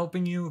us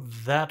helping you,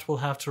 that will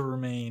have to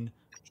remain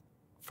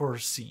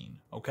foreseen,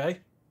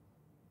 okay?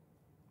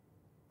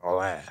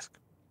 I'll ask.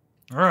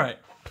 All right.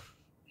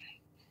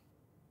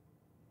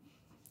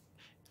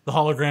 The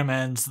hologram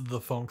ends,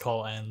 the phone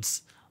call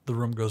ends, the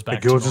room goes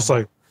back to Gil's just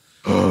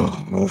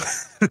normal.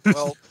 like,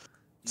 Well,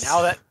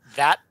 now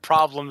that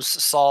problem's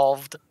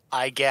solved,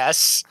 I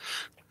guess.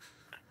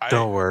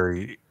 don't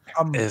worry.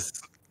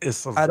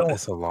 It's I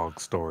don't- a long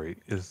story.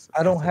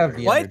 I don't have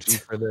the What? energy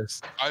for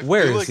this. I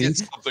Where feel is like he?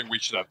 it's something we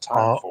should have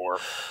time for.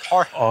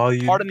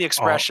 Pardon the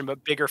expression,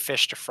 but bigger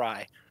fish to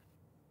fry.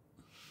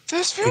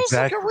 This feels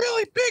Exact- like a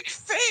really big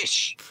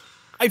fish.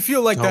 I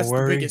feel like Don't that's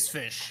worry. the biggest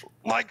fish.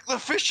 Like the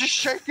fish is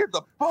shaking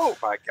the boat,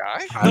 my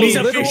guy. He's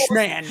a literal- fish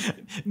man.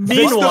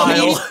 Meanwhile,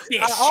 No,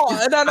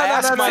 I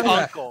asked my no.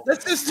 uncle.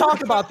 Let's just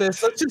talk about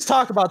this.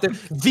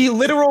 The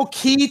literal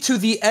key to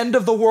the end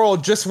of the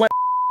world just went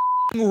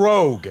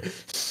rogue.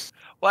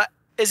 What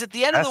is it?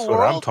 The end That's of the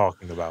what I'm world?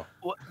 talking about.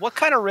 What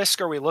kind of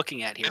risk are we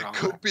looking at here, It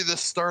Uncle? could be the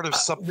start of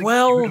something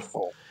well-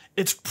 beautiful.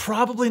 it's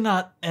probably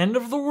not end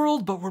of the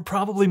world, but we're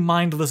probably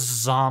mindless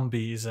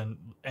zombies and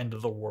end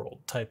of the world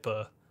type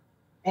of...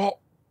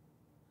 Well,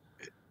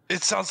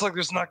 it sounds like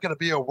there's not going to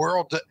be a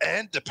world to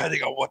end,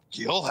 depending on what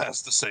Gil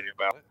has to say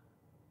about it.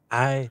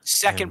 I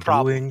Second am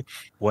problem. doing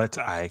what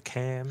I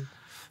can.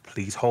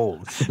 Please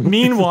hold.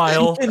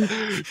 Meanwhile,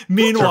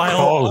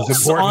 call is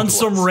important on to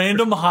some us.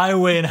 random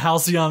highway in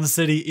Halcyon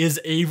City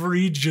is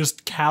Avery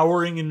just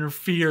cowering in her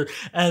fear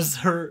as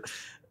her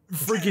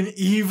freaking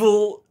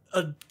evil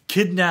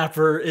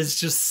kidnapper is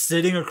just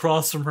sitting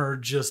across from her,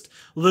 just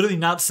literally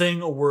not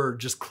saying a word,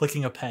 just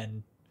clicking a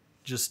pen.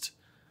 Just,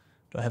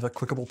 do I have a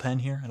clickable pen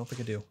here? I don't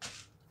think I do.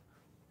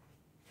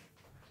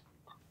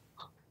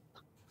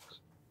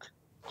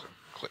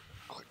 Click,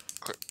 click,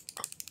 click.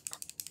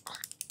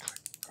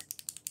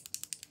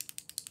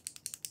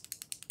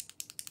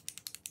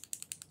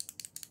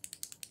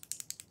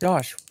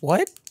 Josh,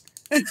 what?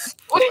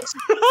 What?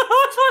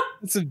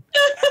 That's, a,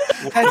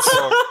 What's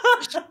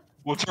wrong?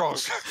 What's wrong?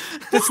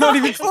 that's not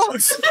even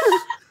close.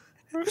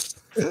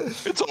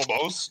 It's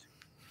almost.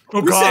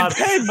 Oh We god,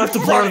 said pen. I have to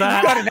blur You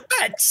that. got an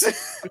X.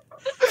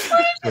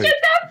 Where did you get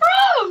that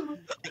from?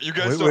 You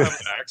guys Wait, don't wait. have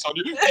an axe on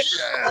you?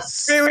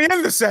 Yes! Bailey,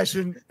 end the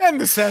session. End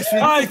the session.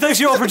 All right, thanks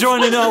you all for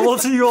joining. We'll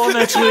see you all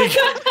next week.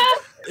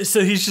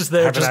 So he's just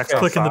there, Have an just axe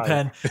clicking the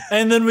outside. pen.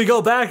 And then we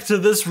go back to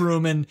this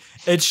room, and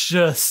it's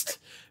just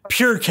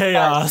pure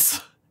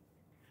chaos.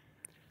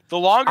 The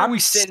longer I'm we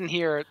sit in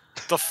here,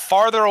 the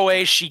farther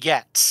away she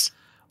gets.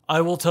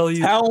 I will tell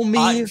you. Tell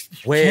me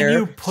where. Can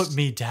you put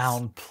me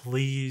down,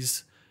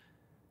 please?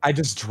 I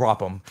just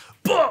drop him.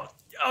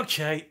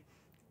 Okay.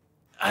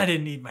 I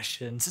didn't need my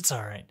shins. It's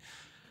all right.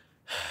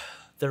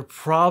 They're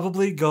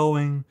probably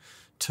going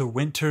to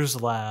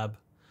Winter's lab,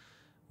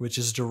 which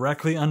is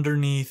directly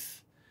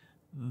underneath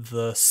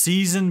the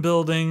Season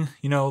building,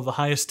 you know, the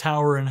highest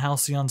tower in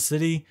Halcyon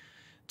City.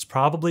 It's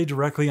probably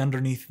directly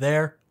underneath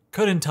there.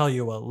 Couldn't tell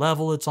you what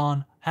level it's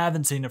on.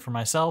 Haven't seen it for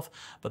myself,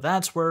 but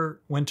that's where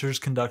Winters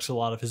conducts a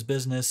lot of his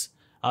business.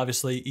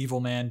 Obviously, Evil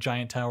Man,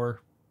 Giant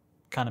Tower,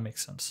 kind of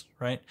makes sense,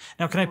 right?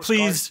 Now, can I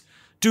please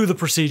do the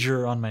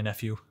procedure on my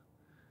nephew?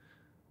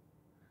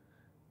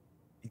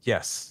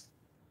 Yes.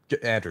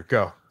 Andrew,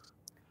 go.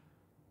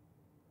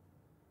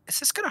 Is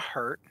this gonna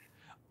hurt?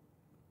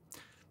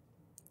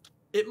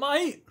 It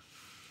might.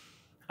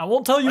 I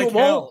won't tell you Like it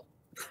won't. hell.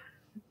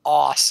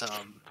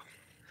 Awesome.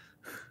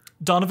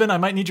 Donovan, I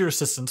might need your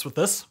assistance with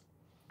this.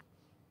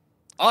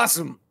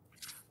 Awesome.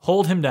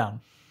 Hold him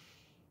down.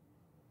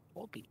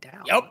 Hold me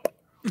down. Yep.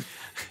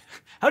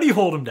 How do you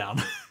hold him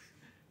down?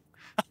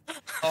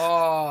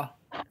 Oh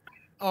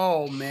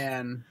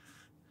man.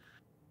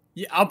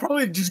 Yeah, I'm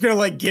probably just gonna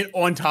like get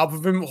on top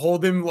of him,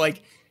 hold him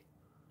like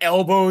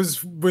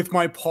elbows with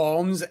my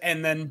palms,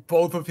 and then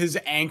both of his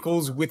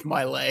ankles with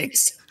my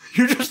legs.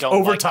 You're just Don't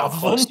over like top how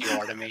of close him. you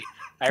are to me.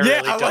 I Yeah,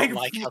 really I don't like-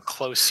 like how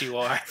close you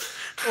are.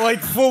 Like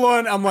full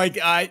on. I'm like,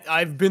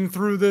 I've been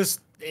through this.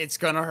 It's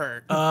gonna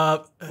hurt.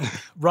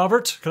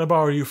 Robert, can I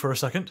borrow you for a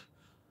second?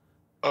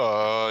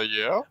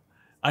 Yeah?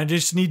 I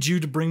just need you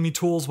to bring me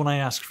tools when I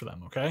ask for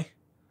them, okay?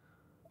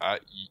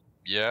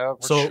 Yeah.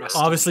 So sure.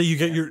 obviously you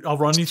get your. I'll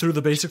run you through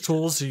the basic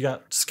tools. So you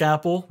got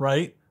scalpel,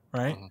 right?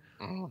 Right.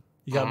 Mhm.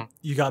 You got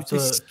you got The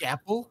the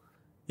scalpel.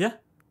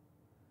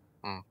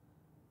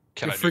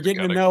 Can You're I do the forgetting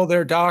to cutting? know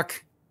there,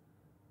 Doc.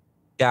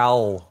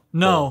 Gal.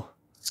 no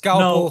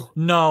Scalpel.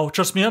 no.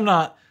 Trust me, I'm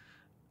not.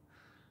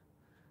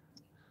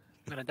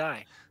 I'm gonna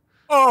die.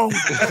 Oh,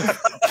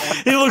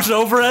 He looks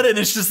over at it and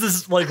it's just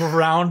this like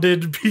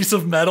rounded piece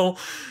of metal.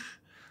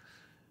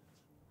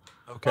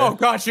 Okay. oh,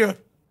 gotcha.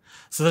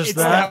 So there's It's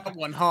that. that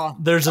one, huh?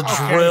 There's a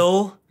Okay.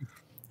 drill.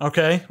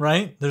 Okay,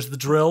 right? There's the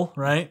drill,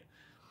 right?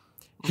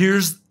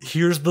 Here's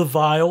the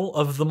vial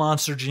of the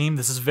monster gene.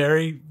 This is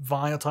very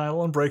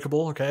volatile and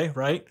breakable, okay,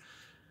 right?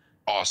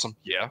 Awesome.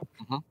 Yeah.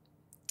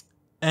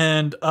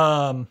 And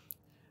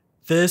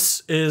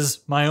this is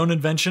my own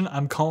invention.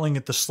 I'm calling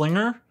it the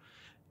Slinger.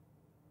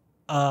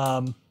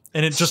 And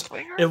it just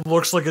Slinger? it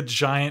looks like a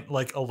giant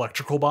like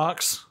electrical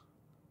box.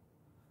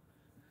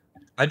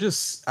 I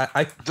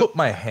put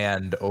my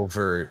hand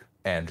over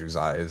Andrew's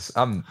eyes.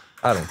 I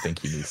don't think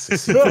he needs to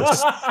see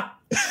this.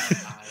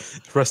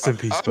 Rest in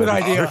peace, Good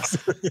buddy. idea.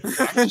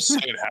 I'm just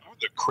saying, having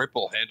the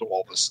cripple handle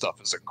all this stuff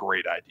is a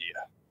great idea.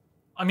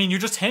 I mean, you're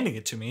just handing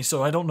it to me,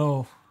 so I don't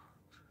know.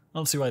 I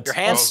don't see why it's Your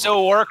hands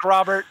still work,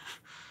 Robert.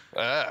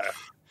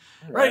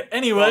 right.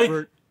 Anyway,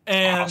 Robert,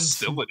 and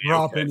Hostility.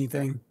 drop Okay.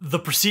 anything. the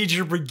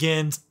procedure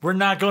begins. We're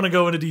not going to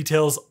go into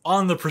details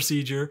on the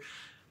procedure.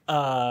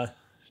 Try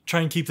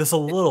and keep this a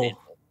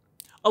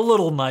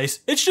little nice.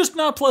 It's just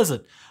not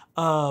pleasant.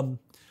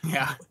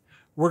 Yeah.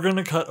 We're going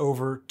to cut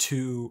over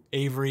to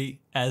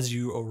Avery as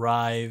you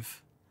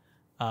arrive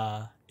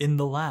in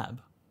the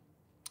lab.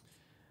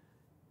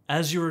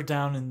 As you were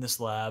down in this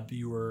lab,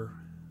 you were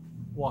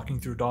walking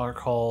through dark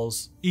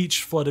halls,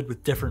 each flooded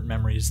with different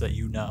memories that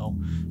you know.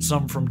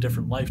 Some from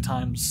different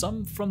lifetimes,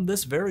 some from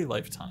this very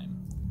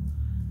lifetime.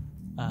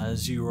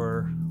 As you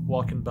were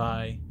walking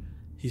by,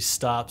 he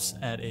stops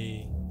at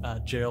a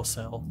jail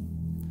cell,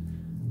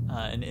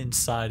 and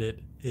inside it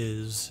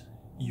is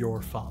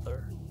your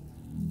father,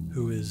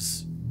 who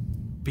is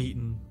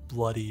beaten,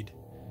 bloodied,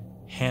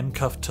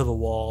 handcuffed to the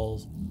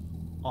wall,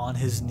 on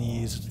his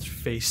knees,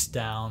 face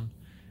down.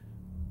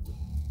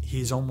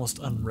 He's almost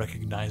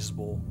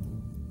unrecognizable.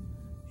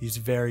 He's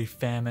very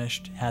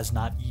famished, has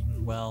not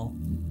eaten well,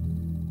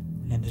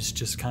 and has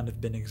just kind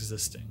of been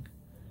existing.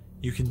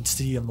 You can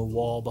see on the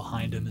wall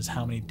behind him is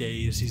how many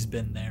days he's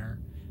been there,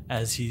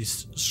 as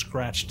he's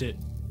scratched it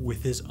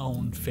with his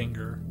own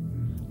finger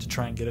to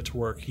try and get it to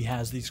work. He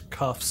has these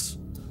cuffs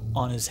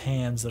on his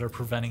hands that are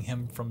preventing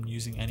him from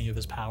using any of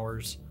his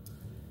powers.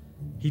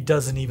 He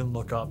doesn't even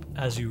look up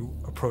as you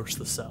approach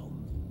the cell.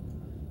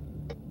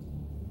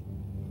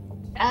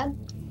 Dad?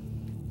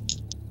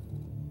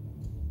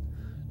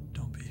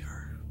 Don't be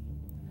her.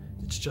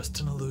 It's just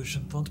an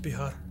illusion. Don't be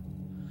her.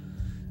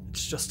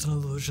 It's just an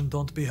illusion.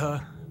 Don't be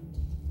her.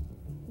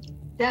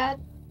 Dad,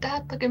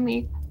 look at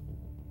me.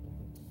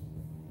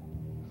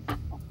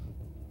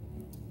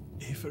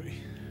 Avery.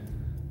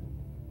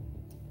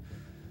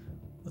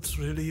 That's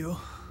really you?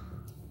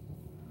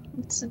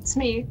 It's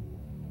me.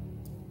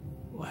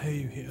 Why are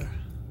you here?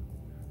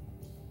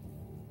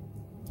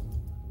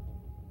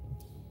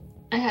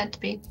 I had to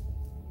be.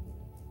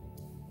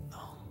 No.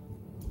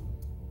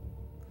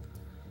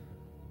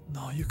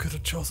 No, you could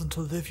have chosen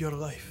to live your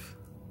life.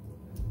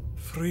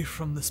 Free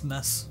from this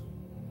mess.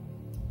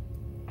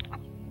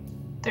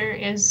 There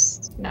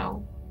is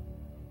no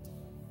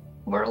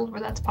world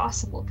where that's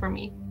possible for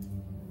me.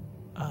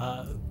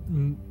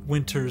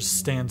 Winters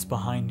stands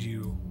behind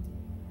you,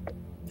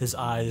 his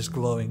eyes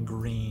glowing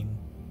green.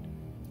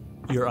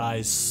 Your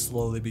eyes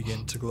slowly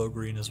begin to glow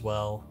green as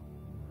well.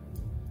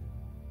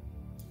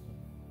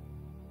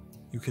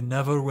 You can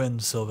never win,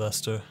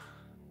 Sylvester.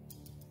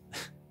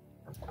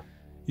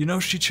 You know,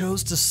 she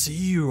chose to see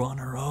you on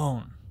her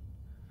own.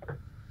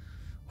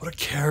 What a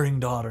caring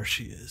daughter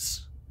she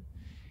is.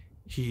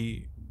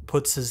 He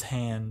puts his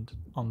hand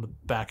on the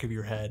back of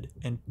your head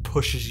and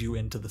pushes you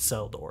into the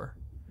cell door.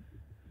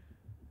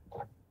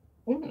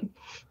 Mm.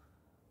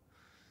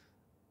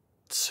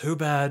 Too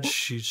bad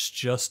she's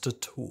just a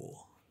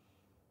tool.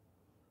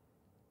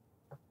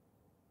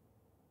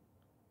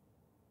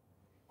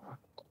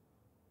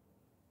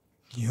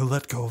 You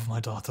let go of my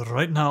daughter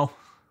right now.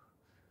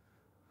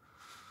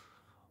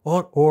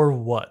 Or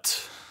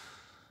what?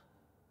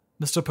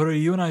 Mr. Perry,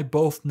 you and I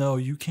both know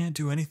you can't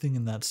do anything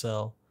in that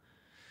cell.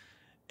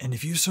 And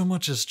if you so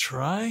much as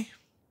try,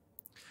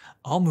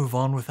 I'll move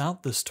on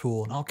without this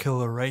tool and I'll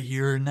kill her right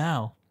here and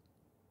now.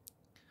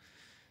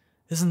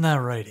 Isn't that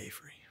right,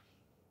 Avery?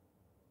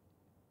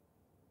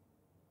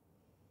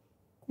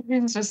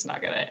 He's just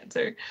not gonna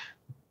answer.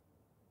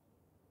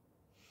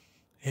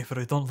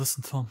 Avery, don't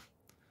listen to him.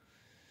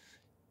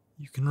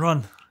 You can run.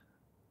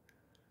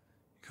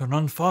 You can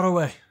run far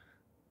away.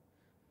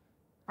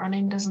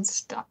 Running doesn't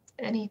stop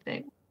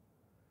anything.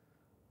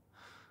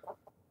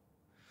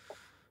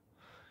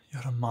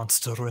 You're a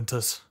monster,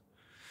 Winters.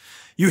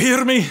 You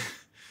hear me?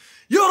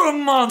 You're a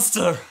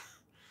monster!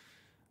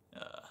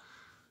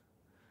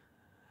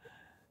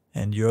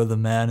 And you're the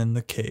man in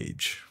the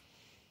cage.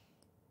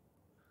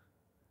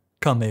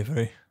 Come,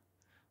 Avery.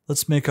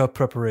 Let's make our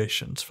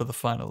preparations for the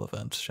final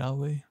event, shall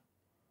we?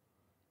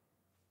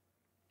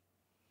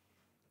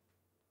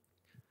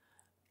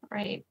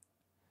 Right.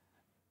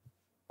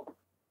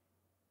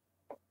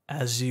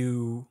 As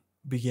you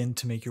begin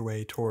to make your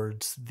way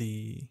towards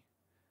the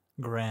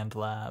Grand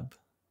Lab,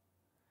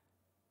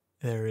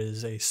 there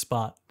is a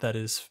spot that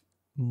is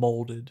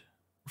molded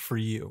for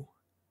you,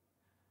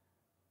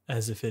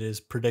 as if it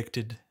is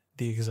predicted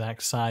the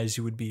exact size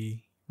you would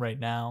be right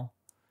now,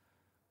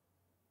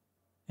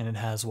 and it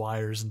has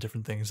wires and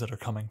different things that are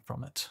coming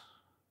from it.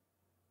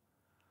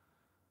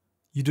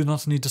 You do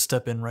not need to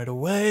step in right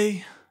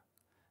away.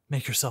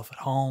 Make yourself at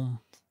home.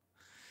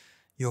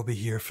 You'll be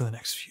here for the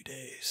next few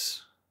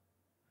days.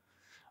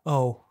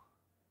 Oh,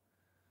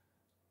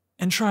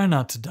 and try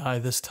not to die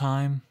this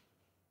time.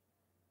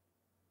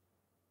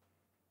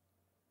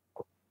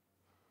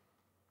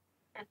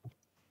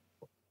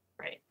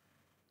 Right.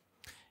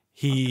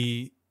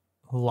 He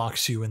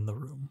locks you in the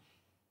room.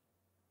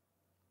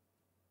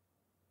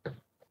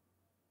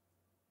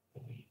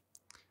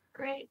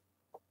 Great.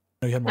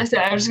 No, you had more.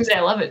 I was gonna say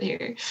I love it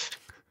here.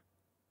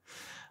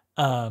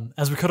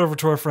 As we cut over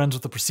to our friends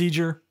with the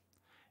procedure,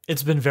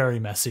 it's been very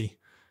messy.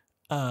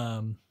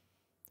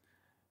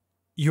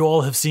 You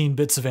all have seen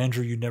bits of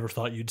Andrew you never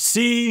thought you'd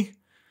see.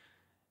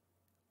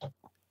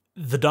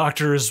 The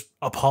doctor is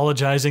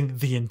apologizing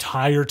the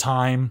entire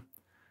time.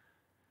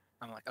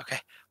 I'm like, okay,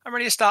 I'm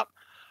ready to stop.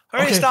 I'm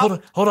ready to Okay,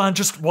 stop. hold on,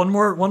 just one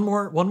more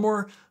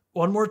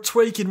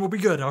tweak and we'll be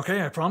good.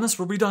 Okay, I promise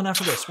we'll be done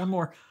after this. One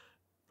more.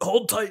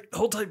 Hold tight,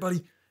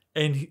 buddy.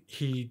 And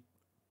he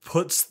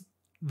puts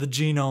the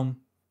genome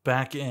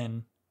back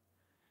in,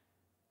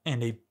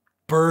 and a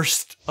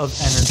burst of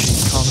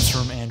energy comes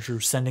from Andrew,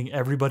 sending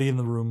everybody in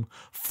the room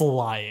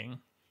flying.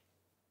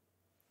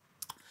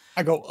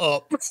 I go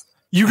up.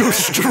 You go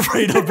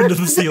straight up into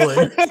the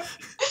ceiling.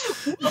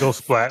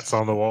 Those splats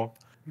on the wall.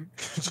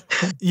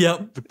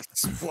 Yep.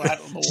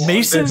 Flat on the wall.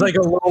 Mason, There's like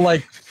a little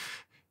like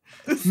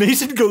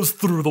Mason goes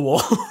through the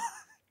wall.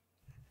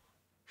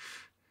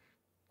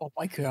 Oh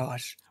my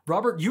gosh.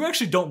 Robert, you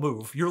actually don't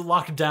move. You're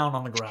locked down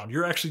on the ground.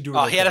 You're actually doing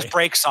Oh, he had his okay.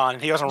 brakes on.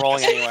 He wasn't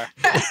rolling anywhere.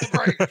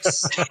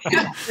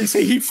 They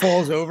say he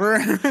falls over.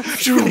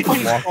 He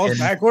falls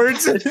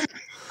backwards.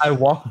 I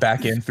walk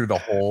back in through the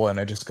hole and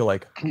I just go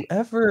like,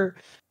 whoever.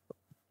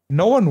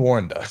 No one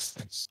warned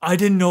us. I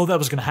didn't know that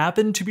was going to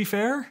happen, to be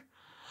fair.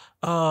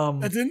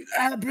 That didn't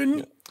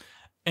happen.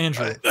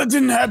 Andrew. That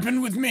didn't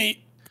happen with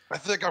me. I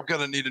think I'm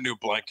gonna need a new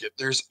blanket.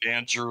 There's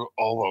Andrew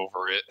all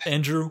over it.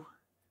 Andrew,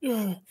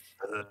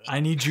 I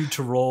need you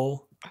to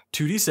roll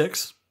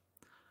 2d6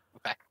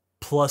 Okay.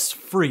 plus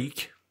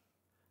freak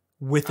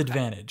with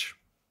advantage.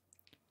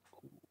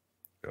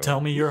 Tell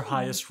me your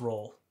highest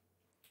roll.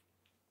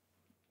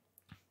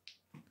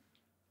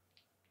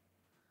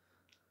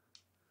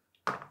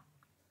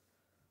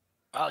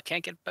 Well, it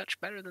can't get much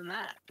better than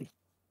that.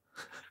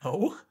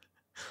 Oh?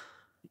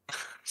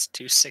 It's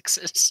 2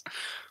 6s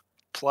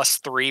plus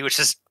 3, which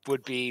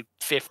would be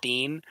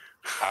 15.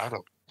 Atta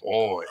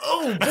boy.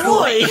 Oh,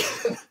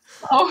 boy.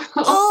 Oh.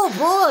 Oh,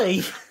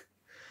 boy.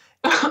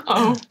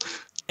 Oh.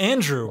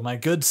 Andrew, my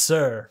good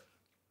sir,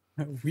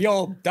 We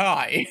all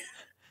die.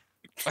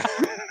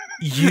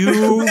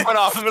 you Went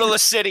off in the middle of the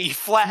city,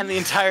 flattened the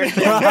entire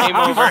thing, game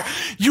over.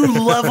 You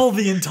level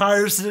the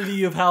entire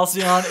city of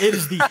Halcyon. It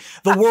is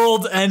the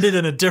world ended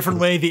in a different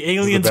way. The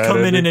aliens bad come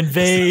in and ending.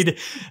 invade.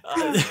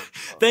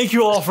 Thank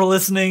you all for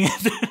listening.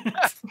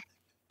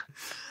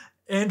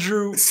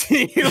 Andrew,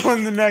 See you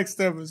on the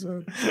next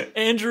episode.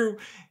 Andrew,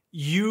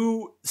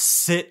 you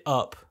sit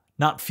up,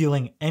 not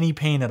feeling any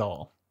pain at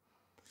all.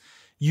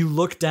 You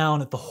look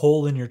down at the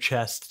hole in your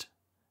chest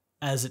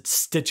as it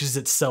stitches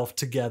itself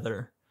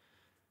together,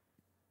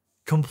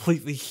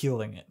 completely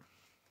healing it.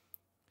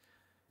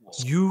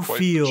 You Quite the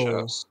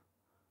feel chest.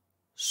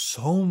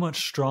 so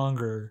much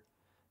stronger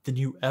than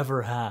you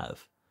ever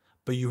have,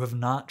 but you have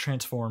not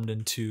transformed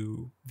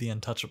into the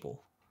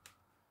untouchable.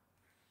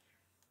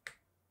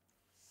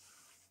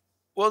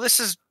 Well,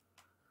 this is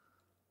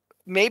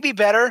maybe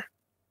better.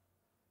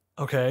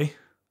 Okay,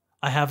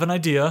 I have an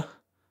idea.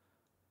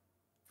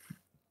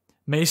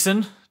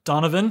 Mason,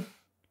 Donovan,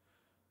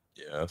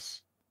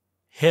 Yes.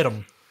 hit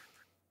him.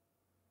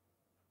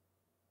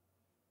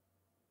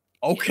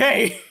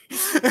 Okay.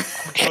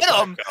 Hit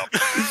him.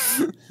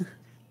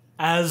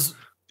 As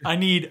I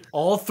need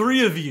all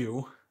three of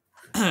you,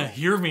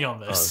 hear me on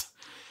this.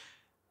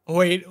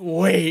 Wait.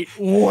 Donovan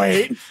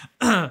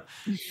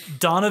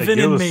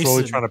Gil and is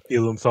slowly Mason. trying to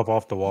peel himself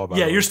off the wall. By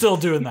Yeah, the you're way. still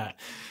doing that.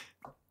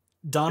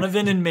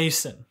 Donovan and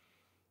Mason.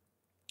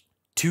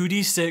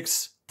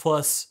 2d6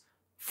 plus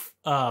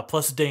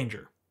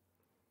danger.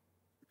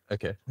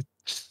 Okay.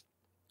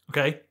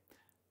 Okay.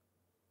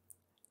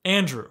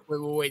 Andrew.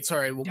 Wait.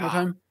 Sorry. One more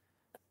time.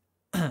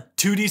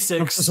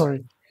 2d6.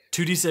 Sorry.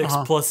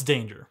 2d6 plus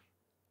danger.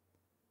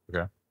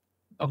 Okay.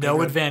 No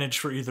good. advantage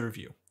for either of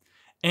you.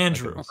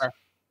 Andrew. Okay.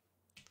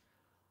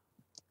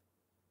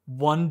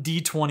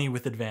 1d20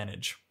 with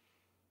advantage.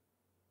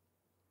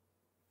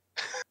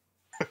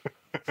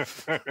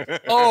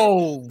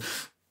 Oh.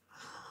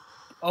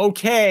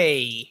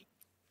 Okay.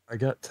 I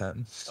got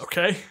 10.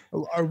 Okay.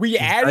 Are we These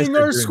adding dice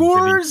are our doing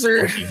scores really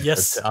or fucking good.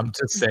 Yes. I'm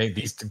just saying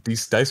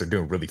these dice are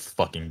doing really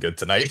fucking good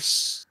tonight.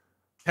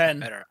 10?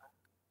 Better.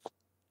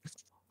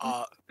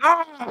 I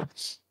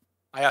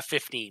got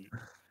 15.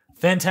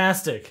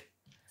 Fantastic.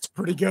 It's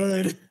pretty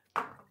good.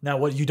 Now,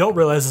 what you don't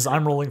realize is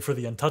I'm rolling for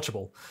the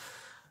untouchable.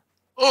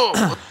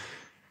 Oh,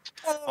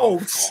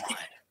 Oh.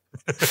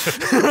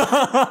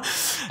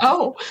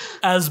 Oh.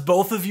 As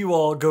both of you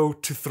all go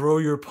to throw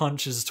your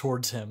punches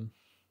towards him,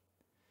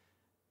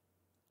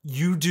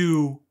 you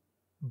do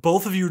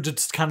both of you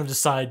just kind of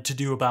decide to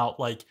do about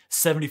like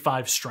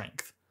 75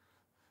 strength.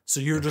 So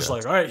you're just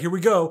like, all right, here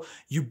we go.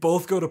 You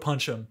both go to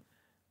punch him.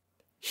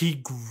 He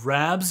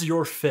grabs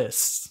your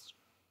fist,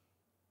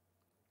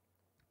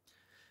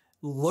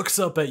 looks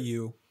up at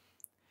you,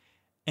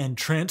 and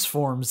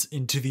transforms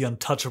into the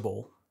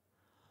untouchable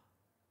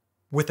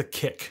with a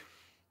kick.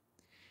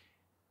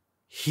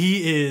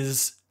 He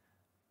is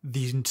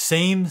the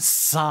same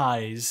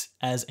size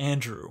as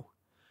Andrew,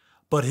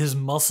 but his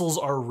muscles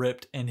are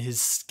ripped and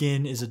his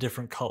skin is a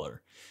different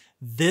color.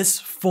 This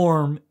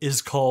form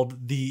is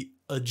called the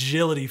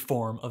agility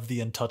form of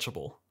the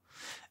untouchable.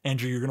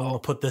 Andrew, you're going to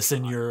want to put this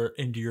in your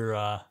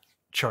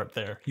chart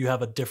there. You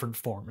have a different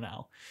form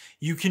now.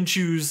 You can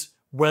choose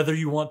whether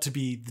you want to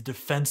be the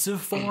defensive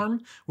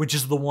form, which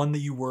is the one that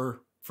you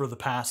were for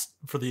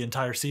the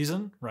entire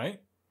season,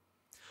 right?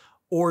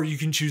 Or you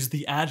can choose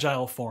the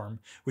agile form,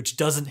 which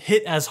doesn't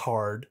hit as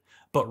hard,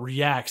 but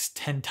reacts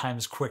 10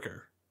 times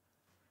quicker.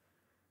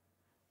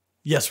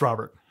 Yes,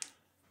 Robert.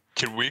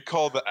 Can we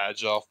call the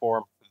agile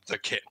form the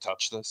can't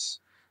touch this?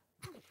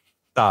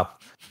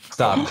 Stop.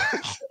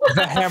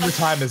 The hammer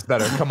time is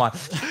better. Come on.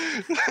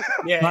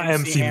 Yeah, Not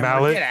MC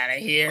Mallet. Get out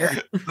of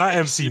here. Not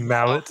MC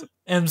Mallet.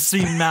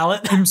 MC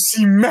Mallet.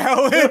 MC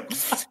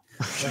Mallet.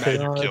 Man,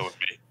 you're killing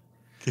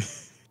me.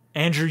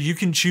 Andrew, you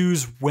can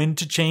choose when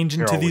to change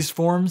into these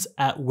forms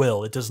at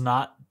will. It does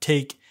not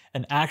take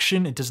an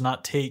action. It does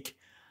not take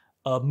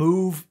a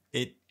move.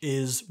 It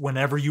is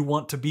whenever you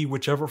want to be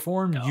whichever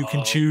form you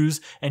can choose.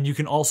 And you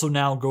can also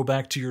now go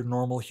back to your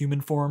normal human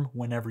form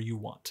whenever you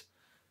want.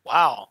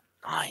 Wow.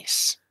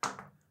 Nice.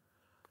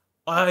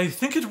 I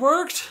think it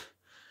worked.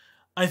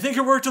 I think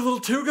it worked a little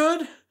too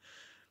good.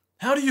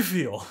 How do you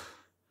feel?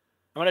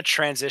 I'm going to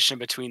transition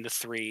between the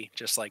three,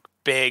 just like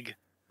big,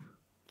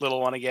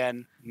 little one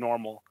again,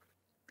 normal.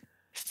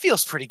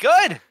 Feels pretty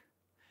good.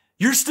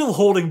 You're still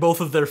holding both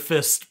of their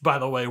fists, by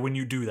the way, when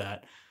you do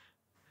that.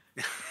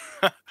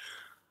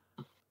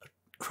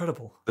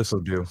 Incredible. This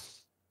will do.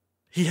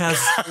 He has...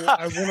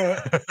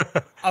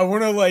 I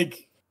wanna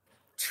like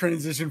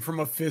transition from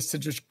a fist to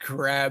just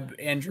grab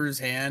Andrew's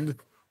hand.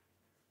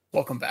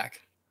 Welcome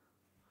back.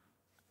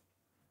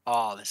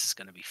 Oh, this is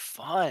going to be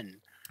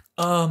fun.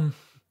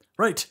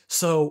 Right.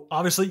 So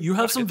obviously you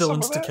have some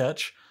villains to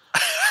catch.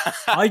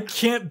 I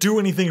can't do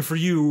anything for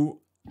you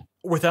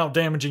without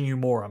damaging you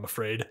more, I'm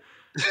afraid.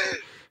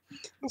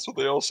 That's what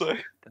they all say.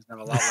 Doesn't have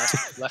a lot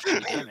left to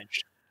be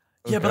damaged.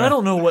 Yeah, but I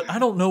don't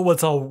know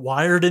what's all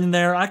wired in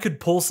there. I could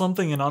pull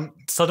something and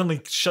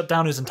suddenly shut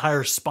down his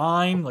entire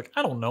spine. Like,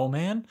 I don't know,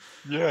 man.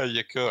 Yeah,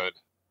 you could.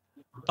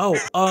 Oh,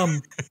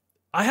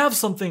 I have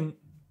something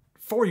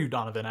for you,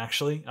 Donovan,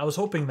 actually. I was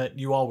hoping that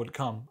you all would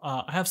come.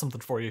 I have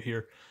something for you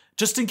here.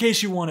 Just in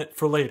case you want it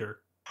for later.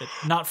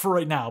 Not for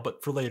right now,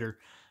 but for later.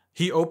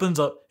 He opens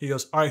up. He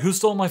goes, all right, who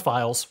stole my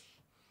files?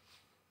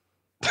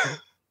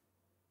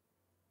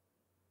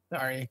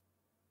 Sorry.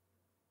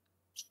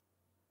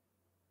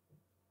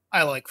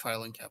 I like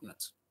filing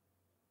cabinets.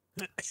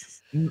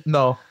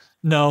 No.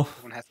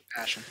 Everyone has a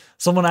passion.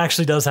 Someone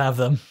actually does have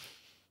them.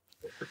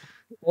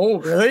 Oh,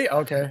 really?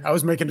 Okay. I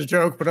was making a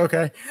joke, but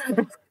okay.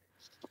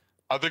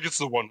 I think it's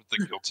the one with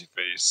the guilty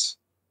face.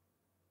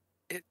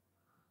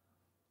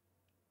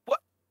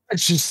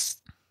 It's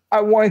just I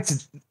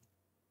wanted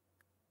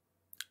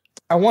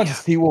to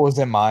see what was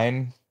in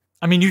mine.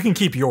 I mean, you can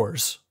keep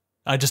yours.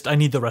 I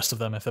need the rest of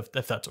them if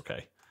that's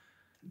okay.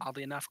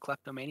 Oddly enough,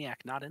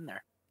 kleptomaniac not in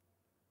there.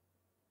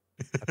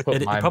 I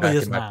put mine probably back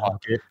is in my now.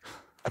 pocket.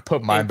 I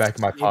put mine back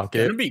in my It's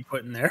pocket. gonna be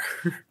put in there.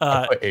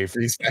 I put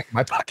Avery's back in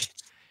my pocket.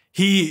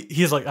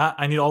 He's like,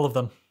 I need all of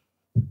them.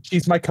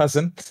 She's my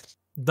cousin.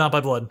 Not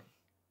by blood.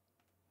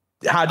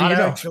 How do you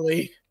know?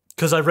 Actually,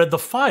 Because I read the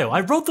file.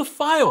 I wrote the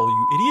file,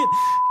 you idiot.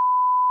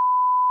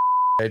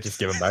 I just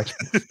give him back.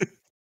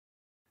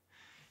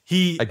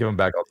 He I give him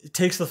back.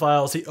 takes the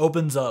files. He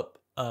opens up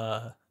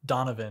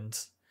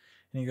Donovan's.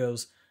 And he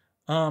goes,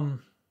 I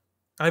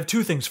have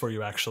two things for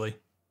you, actually.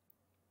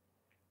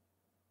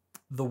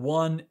 The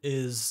one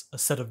is a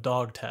set of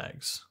dog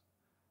tags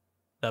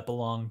that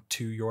belong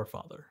to your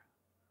father.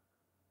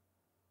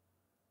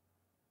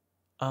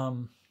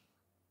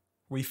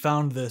 We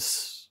found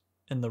this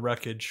in the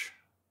wreckage,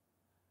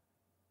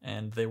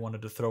 and they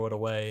wanted to throw it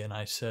away, and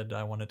I said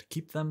I wanted to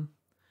keep them,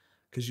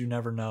 because you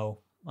never know.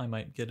 I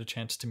might get a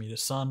chance to meet a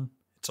son.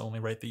 It's only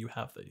right that you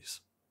have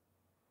these.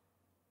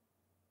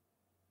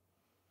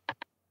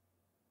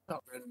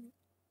 Alfred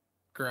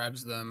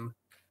grabs them.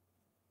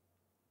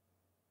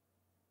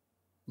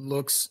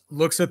 Looks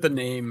at the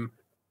name.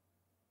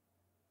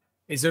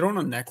 Is it on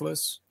a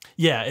necklace?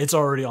 Yeah, it's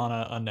already on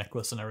a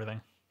necklace and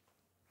everything.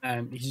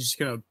 And he's just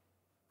gonna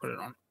put it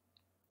on.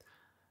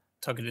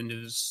 Tuck it into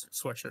his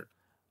sweatshirt.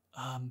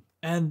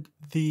 And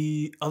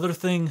the other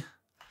thing,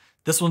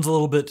 this one's a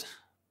little bit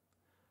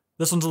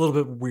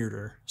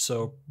weirder,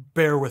 so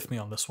bear with me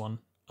on this one.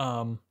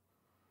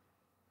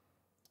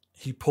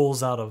 He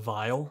pulls out a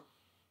vial.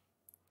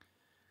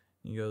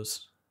 He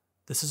goes,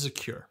 "This is a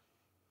cure.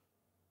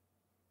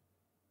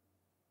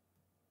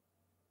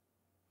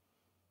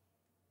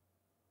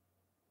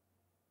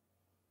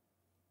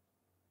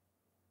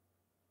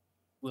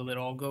 Will it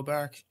all go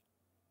back?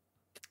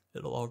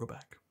 It'll all go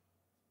back.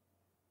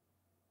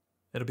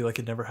 It'll be like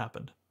it never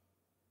happened.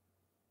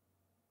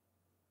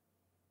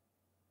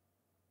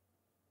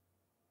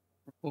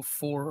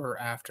 Before or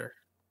after?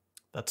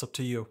 That's up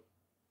to you.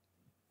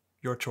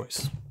 Your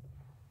choice.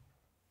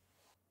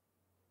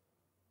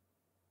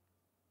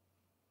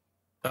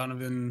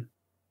 Donovan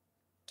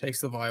takes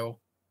the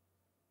vial,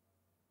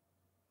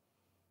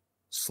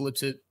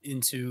 slips it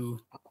into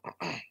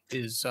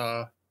his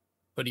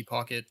hoodie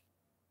pocket.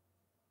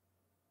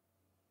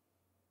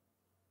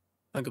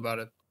 Think about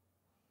it.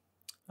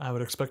 I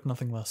would expect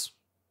nothing less.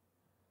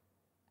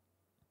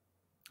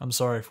 I'm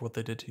sorry for what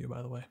they did to you,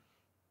 by the way.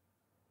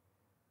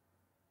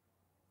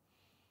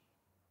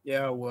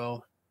 Yeah,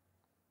 well,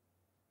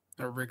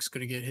 Rick's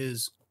gonna get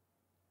his.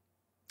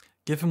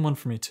 Give him one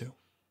for me, too.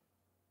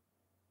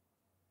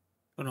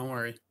 But don't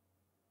worry.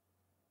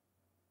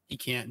 He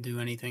can't do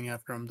anything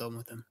after I'm done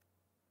with him.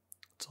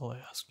 That's all I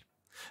ask.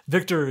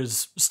 Victor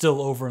is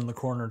still over in the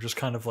corner, just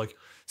kind of like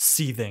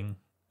seething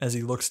as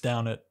he looks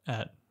down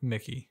at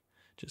Mickey.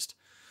 Just.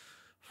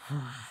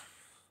 Can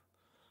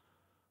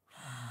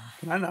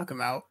I knock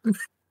him out?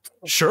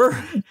 Sure.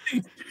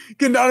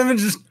 Can Donovan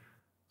just.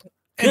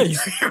 Yeah,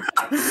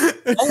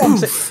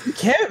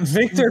 Can't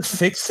Victor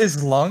fix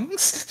his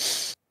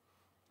lungs?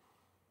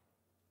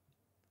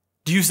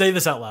 Do you say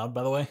this out loud,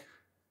 by the way?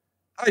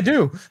 I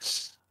do.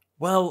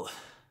 Well,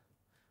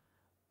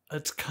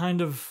 it's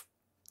kind of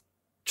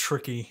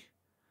tricky.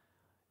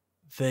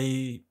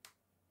 They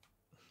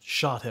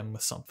shot him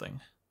with something.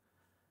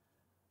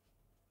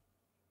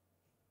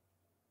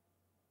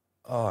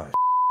 Oh,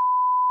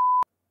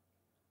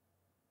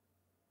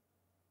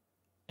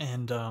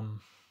 And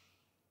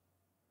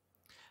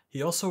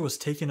he also was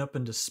taken up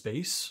into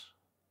space,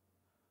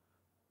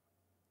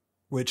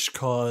 which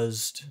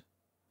caused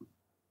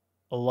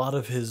a lot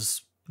of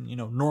his,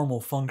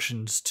 normal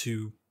functions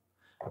to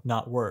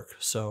not work.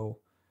 So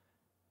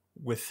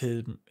with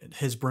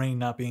his brain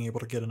not being able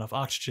to get enough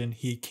oxygen,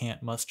 he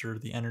can't muster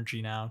the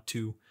energy now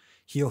to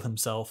heal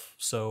himself.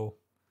 So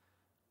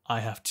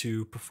I have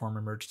to perform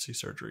emergency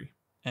surgery.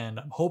 And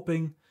I'm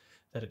hoping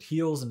that it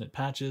heals and it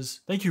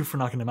patches. Thank you for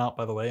knocking him out,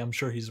 by the way. I'm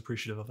sure he's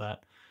appreciative of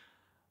that.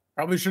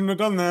 Probably shouldn't have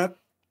done that.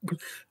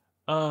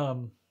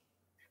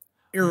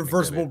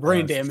 Irreversible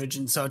brain damage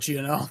and such,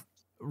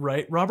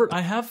 Right, Robert.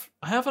 I have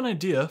an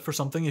idea for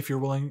something. If you're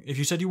willing, if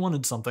you said you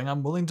wanted something,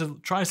 I'm willing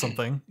to try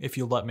something. If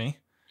you'll let me.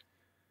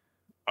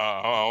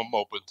 I'm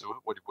open to it.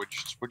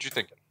 What you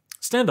thinking?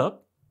 Stand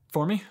up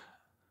for me.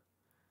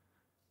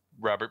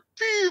 Robert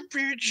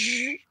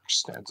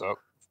stands up.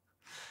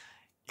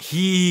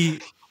 He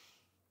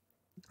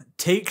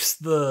takes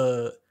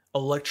the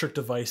electric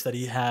device that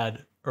he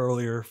had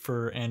earlier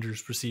for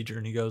Andrew's procedure,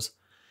 and he goes,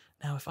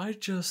 "Now, if I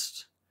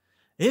just,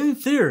 in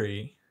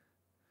theory,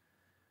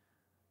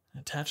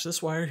 attach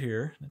this wire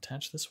here, and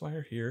attach this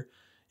wire here."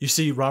 You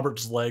see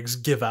Robert's legs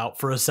give out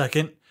for a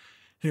second.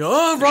 He goes,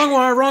 "Oh, wrong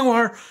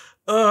wire.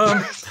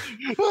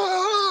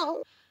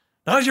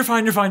 No, you're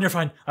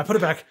fine. I put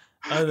it back.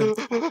 And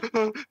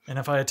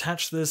if I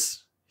attach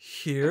this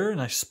here,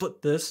 and I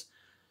split this,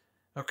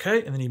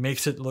 okay," and then he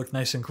makes it look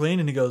nice and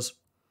clean, and he goes,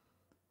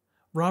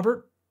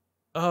 "Robert,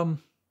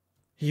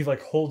 he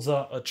like holds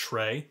out a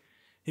tray.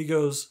 He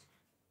goes,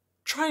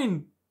 try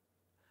and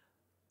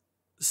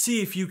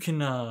see if you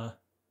can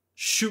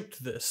shoot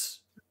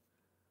this."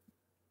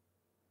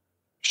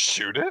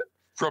 Shoot it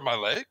from my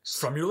legs?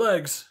 From your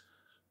legs.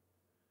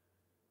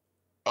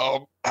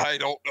 I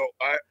don't know.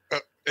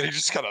 And he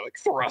just kind of like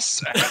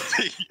thrusts at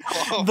me.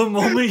 The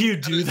moment you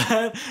do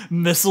that,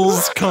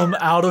 missiles come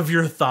out of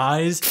your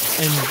thighs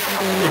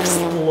and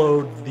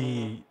explode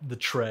the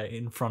tray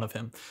in front of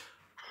him.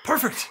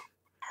 Perfect.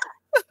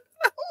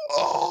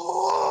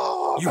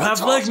 Oh, You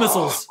have leg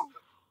missiles.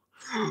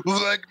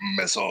 Leg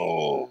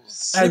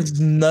missiles.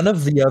 Has none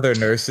of the other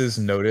nurses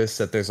noticed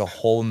that there's a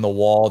hole in the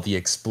wall, the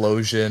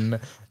explosion,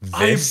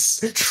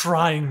 this? I'm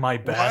trying my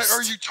best. Why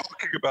are you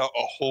talking about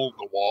a hole in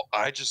the wall?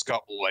 I just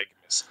got leg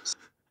missiles.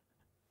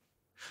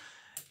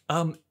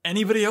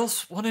 Anybody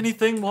else want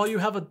anything while you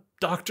have a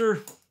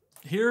doctor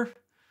here?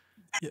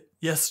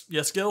 Yes,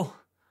 Gil?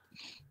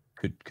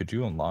 Could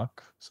you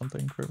unlock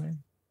something for me?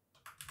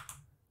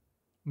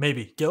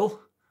 Maybe.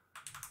 Gil?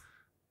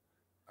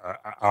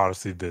 I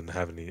honestly didn't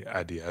have any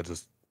idea. I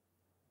just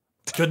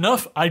Good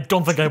enough? I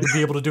don't think I would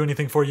be able to do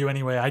anything for you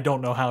anyway. I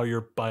don't know how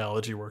your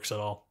biology works at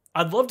all.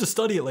 I'd love to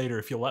study it later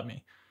if you'll let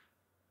me.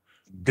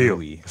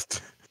 Really?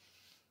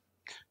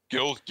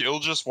 Gil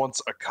just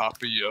wants a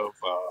copy of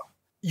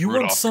You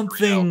Rudolph want the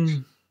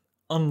something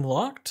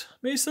unlocked,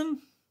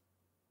 Mason?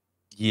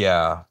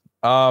 Yeah.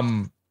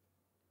 Come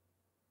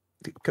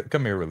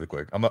here really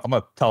quick. I'm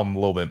gonna tell him a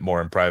little bit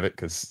more in private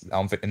because I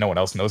don't think no one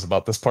else knows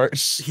about this part.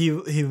 He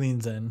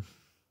leans in.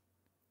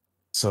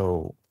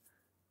 So,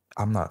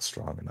 I'm not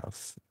strong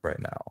enough right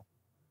now.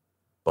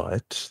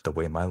 But the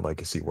way my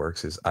legacy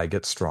works is I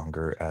get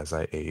stronger as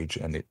I age,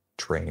 and it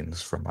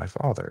trains from my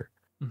father.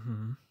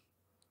 Mm-hmm.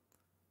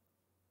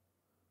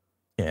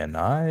 Can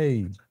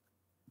I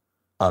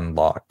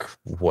unlock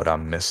what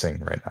I'm missing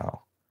right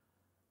now?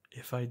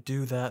 If I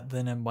do that,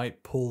 then it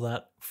might pull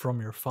that from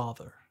your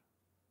father.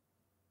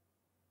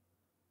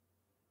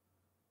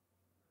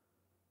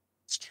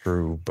 It's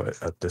true,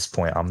 but at this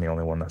point, I'm the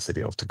only one that's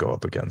able to go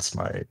up against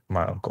my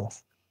uncle.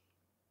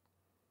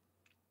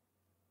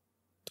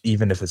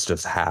 Even if it's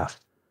just half,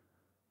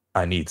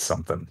 I need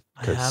something.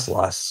 Because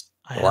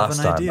I have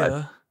an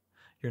idea.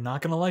 You're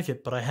not gonna like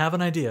it, but I have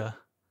an idea.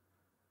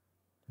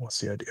 What's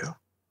the idea?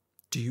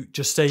 Do you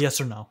just say yes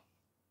or no?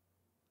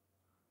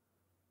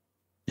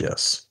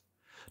 Yes.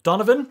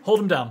 Donovan, hold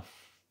him down.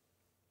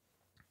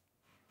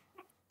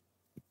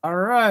 All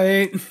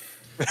right.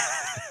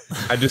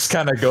 I just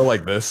kind of go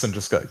like this and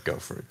just go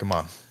for it. Come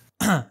on.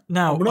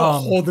 Now, I'm gonna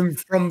hold him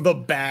from the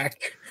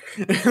back,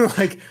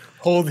 like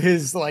hold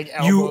his like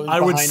elbows.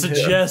 I would behind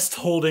suggest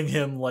holding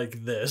him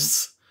like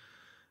this.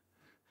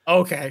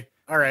 Okay.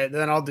 All right,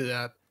 then I'll do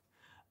that.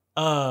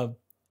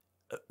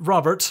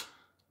 Robert.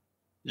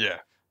 Yeah.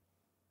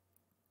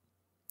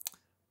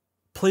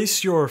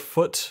 Place your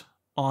foot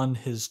on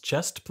his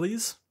chest,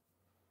 please.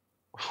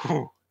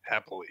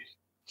 Happily.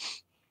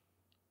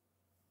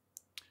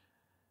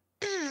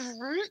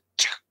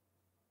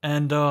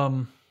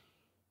 And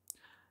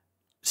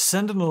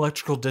send an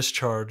electrical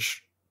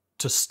discharge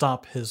to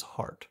stop his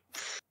heart.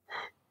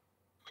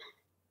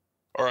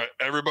 All right,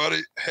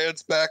 everybody,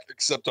 heads back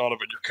except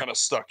Donovan. You're kind of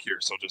stuck here,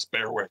 so just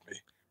bear with me.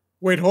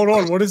 Wait, hold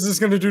on. What is this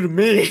going to do to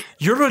me?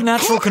 You're a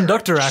natural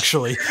conductor,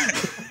 actually.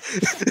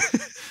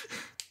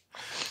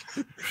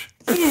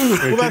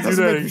 Well, that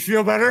doesn't make you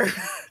feel better.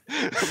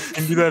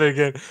 Can you do that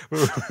again?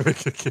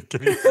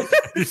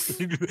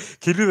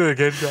 Can you do that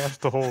again, Josh?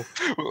 The whole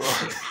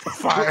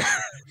fire.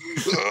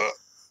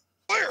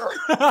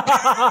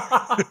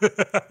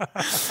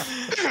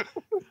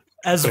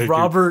 As Thank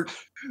Robert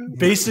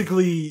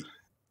basically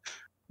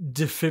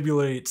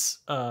defibrillates,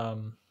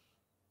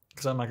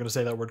 because I'm not going to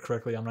say that word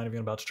correctly. I'm not even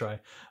about to try.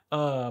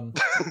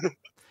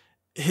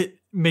 Hit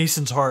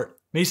Mason's heart.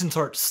 Mason's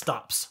heart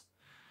stops.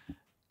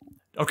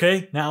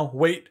 Okay, now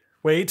wait.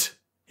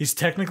 He's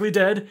technically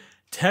dead.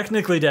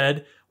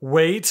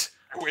 Wait.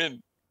 I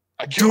win.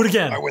 Do it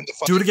again. I win the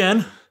fight. Do it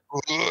again.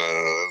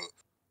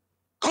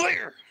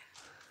 Clear.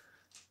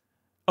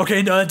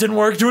 Okay, no, that didn't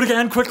work. Do it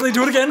again. Quickly.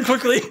 Do it again.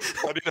 Quickly.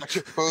 I need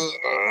action. Let's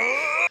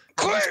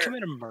Clear.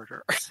 commit a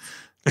murder.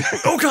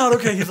 Oh, God.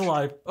 Okay, he's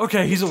alive.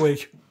 Okay, he's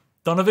awake.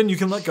 Donovan, you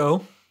can let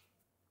go.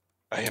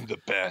 I am the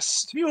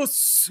best. You're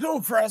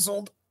so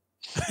frazzled.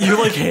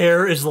 Your,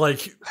 hair is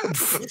like...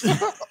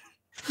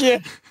 Yeah.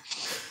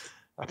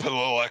 I put a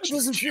little extra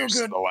doesn't feel juice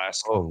good. in the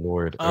last. Oh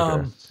Lord.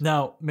 Okay.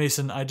 Now,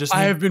 Mason, I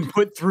I have been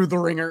put through the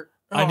ringer.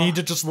 I need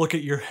to just look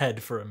at your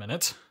head for a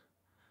minute.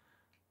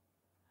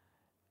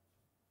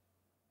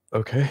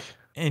 Okay.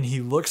 And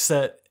he looks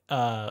at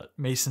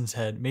Mason's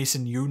head.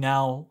 Mason, you're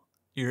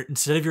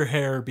instead of your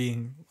hair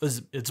being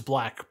it's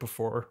black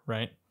before,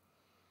 right?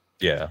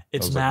 Yeah.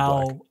 It's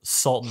now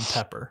salt and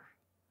pepper.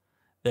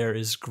 There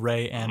is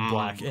gray and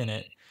black in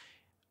it.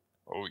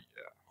 Oh yeah.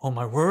 Oh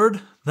my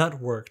word,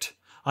 that worked.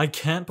 I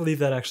can't believe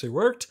that actually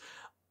worked.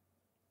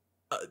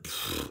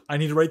 I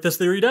need to write this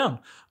theory down.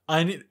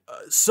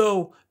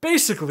 So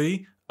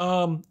basically,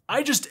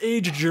 I just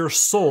aged your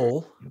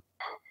soul.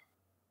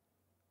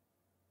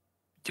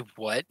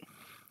 What?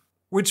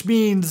 Which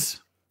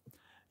means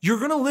you're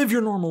gonna live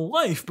your normal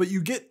life, but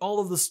you get all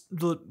of this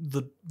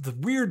the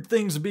weird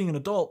things of being an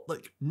adult.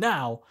 Like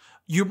now,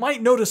 you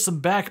might notice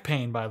some back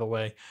pain. By the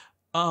way,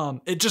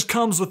 it just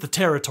comes with the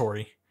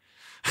territory.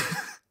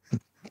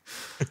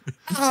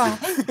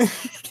 Does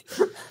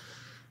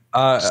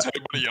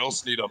anybody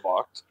else need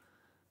unlocked?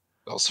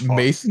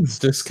 Mason's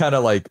just kind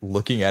of like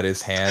looking at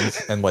his hands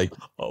and like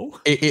Oh,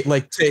 it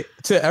like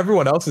to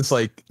everyone else it's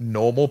like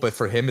normal, but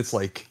for him it's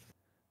like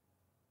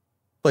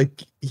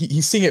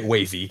he's seeing it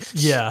wavy.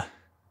 yeah.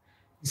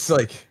 It's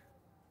like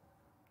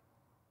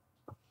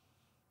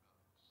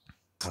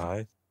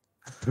Hi.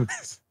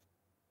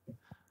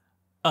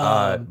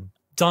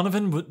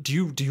 Donovan, do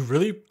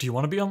you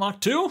want to be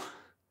unlocked too?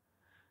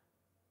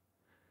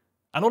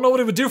 I don't know what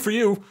it would do for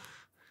you.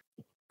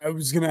 I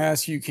was gonna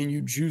ask you, can you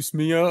juice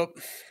me up?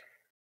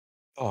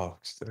 oh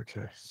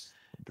okay.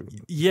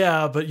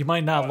 Yeah, but you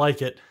might not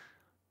like it.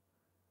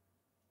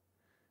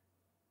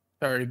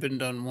 It's already been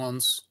done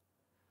once.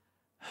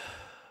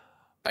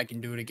 I can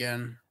do it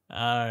again.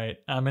 All right,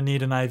 I'm gonna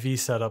need an IV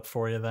setup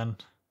for you then.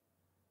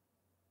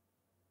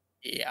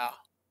 Yeah.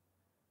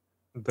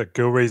 The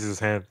Gil raises his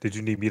hand. Did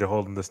you need me to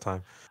hold him this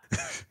time?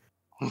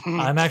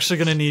 I'm actually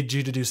gonna need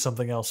you to do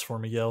something else for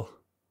me, Gil.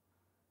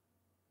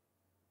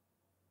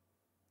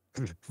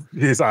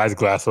 His eyes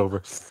glass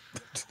over.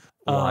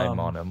 Lime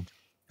on him.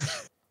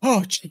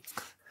 Oh, gee.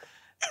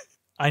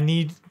 I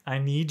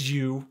need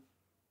you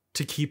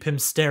to keep him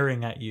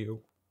staring at you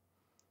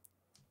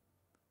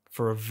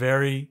for a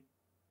very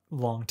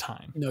long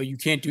time. No, you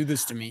can't do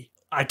this to me.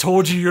 I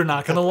told you you're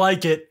not gonna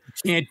like it.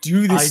 You can't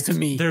do this to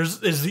me.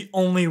 Is the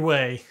only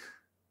way.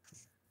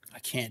 I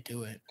can't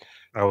do it.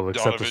 I will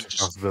accept Donovan, this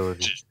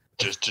responsibility.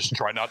 just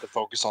try not to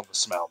focus on the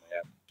smell,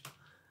 man.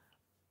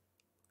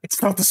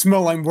 It's not the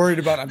smell I'm worried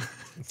about.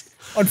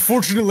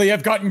 Unfortunately,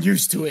 I've gotten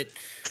used to it.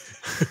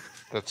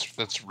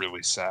 That's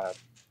really sad.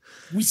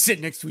 We sit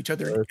next to each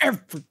other in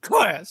every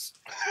class.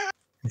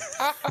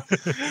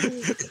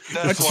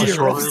 That's why tear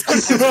your rolls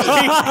room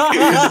down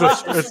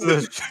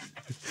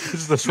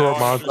It's the short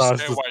Now I montage.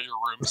 understand why your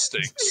room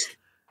stinks.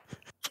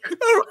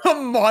 A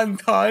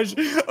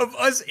montage of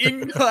us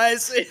in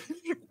class, and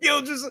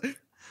you'll just.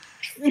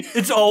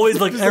 It's always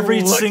like Just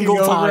every looking single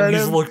over time at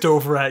he's him. looked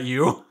over at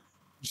you.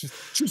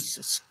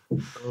 Jesus.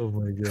 Oh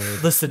my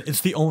god. Listen,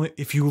 it's the only.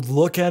 If you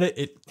look at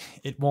it,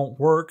 it won't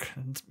work.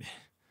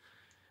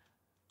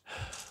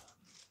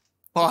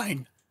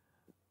 Fine.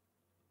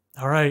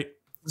 All right,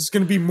 This is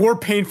going to be more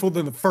painful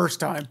than the first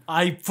time.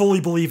 I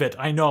fully believe it.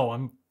 I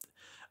know.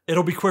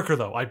 It'll be quicker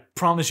though. I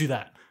promise you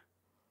that.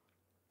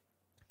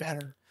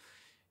 Better.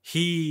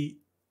 He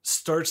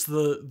starts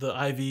the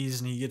IVs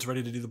and he gets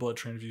ready to do the blood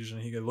transfusion.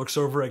 He looks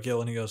over at Gil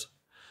and he goes,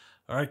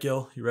 "All right,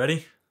 Gil, you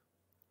ready?"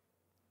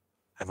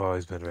 I've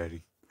always been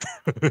ready.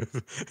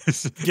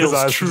 Gil's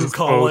eyes true just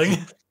calling.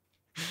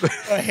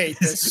 I hate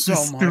this so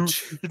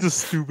much. He's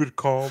just stupid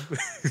calm.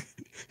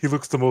 He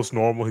looks the most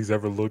normal he's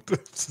ever looked.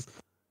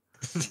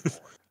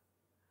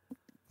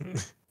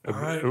 All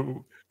right.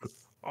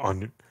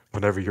 On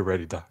whenever you're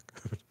ready, Doc.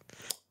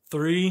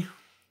 3,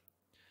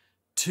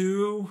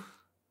 2,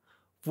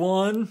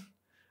 1,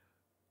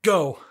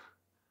 go.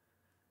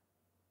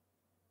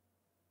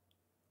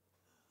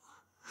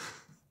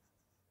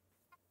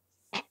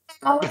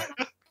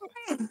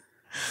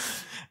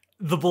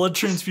 The blood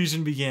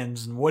transfusion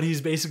begins, and what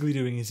he's basically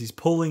doing is he's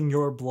pulling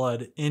your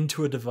blood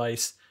into a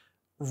device,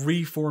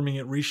 reforming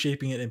it,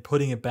 reshaping it, and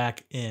putting it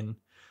back in.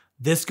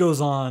 This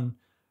goes on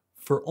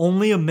for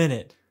only a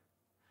minute,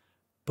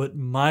 but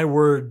my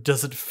word,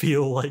 does it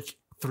feel like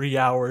 3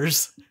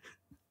 hours.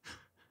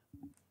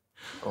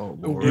 Oh,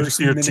 The Lord. worst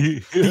You minute. see,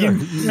 The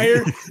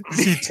entire you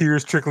see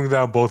tears trickling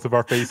down both of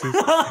our faces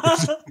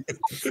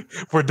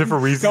for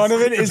different reasons.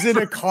 Donovan is in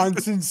a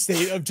constant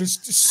state of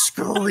just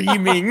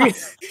screaming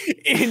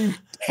in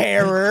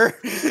terror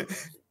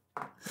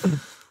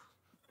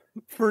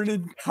for an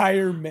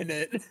entire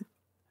minute.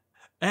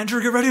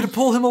 Andrew, get ready to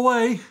pull him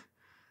away.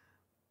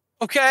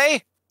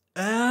 Okay.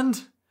 And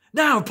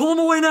now, pull him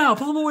away now.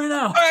 Pull him away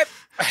now. All right.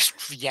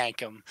 Yank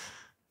him.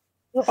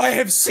 I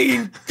have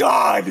seen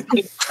God.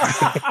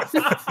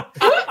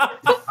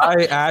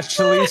 I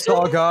actually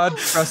saw God.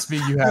 Trust me,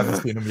 you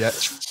haven't seen him yet.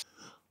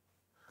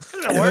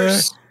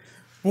 Worse.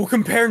 We'll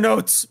compare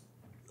notes.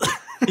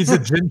 He's a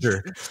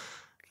ginger.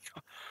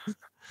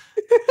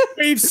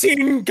 We've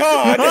seen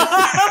God.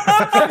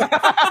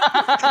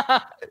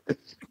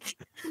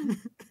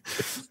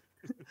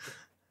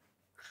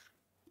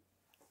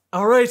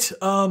 All right.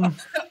 All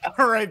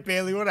right,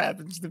 Bailey, what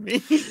happens to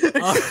me?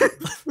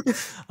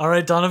 All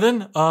right,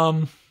 Donovan.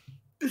 I'm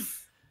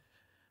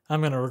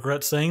going to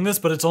regret saying this,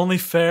 but it's only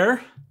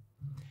fair.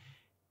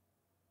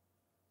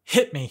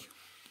 Hit me.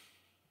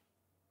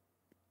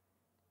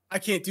 I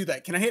can't do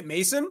that. Can I hit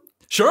Mason?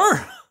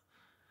 Sure.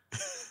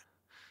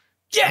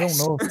 Yes.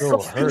 I don't know if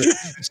it'll hurt.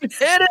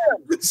 Hit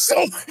him. So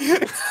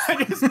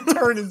I just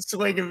turn and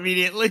swing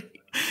immediately.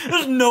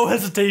 There's no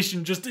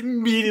hesitation. Just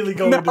immediately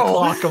going to No.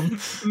 clock him.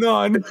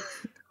 None.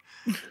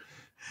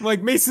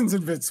 Like Mason's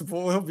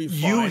invincible. He'll be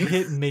fine. You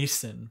hit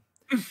Mason,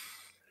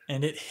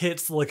 and it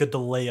hits like a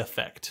delay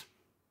effect.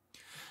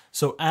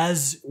 So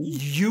as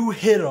you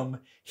hit him,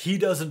 he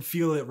doesn't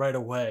feel it right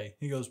away.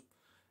 He goes,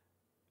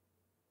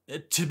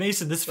 to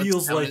Mason, this Lets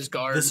feels down like his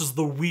guard. this is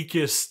the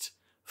weakest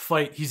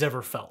fight he's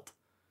ever felt.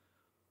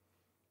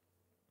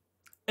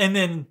 And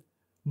then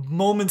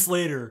moments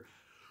later,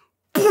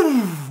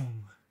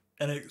 boom,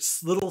 and a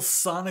little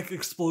sonic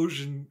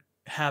explosion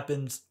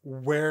happens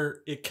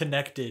where it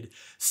connected,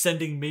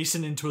 sending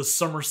Mason into a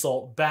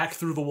somersault back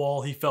through the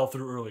wall he fell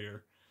through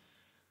earlier.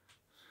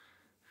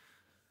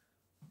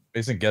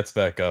 Mason gets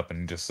back up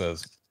and just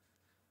says,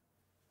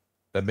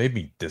 "That made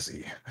me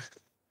dizzy."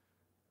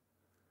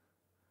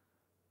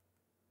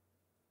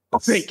 I'll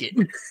take it.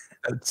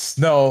 It's,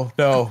 no.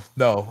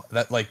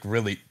 That like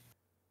really.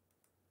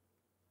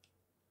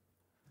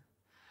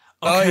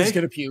 Oh, he's Okay.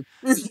 gonna puke.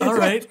 All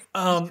right.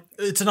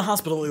 It's in a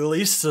hospital at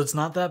least, so it's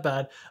not that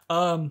bad.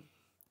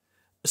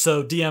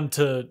 So DM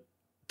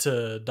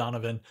to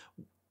Donovan,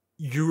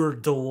 your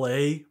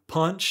delay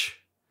punch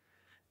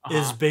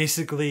is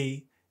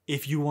basically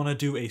if you want to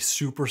do a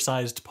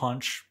supersized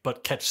punch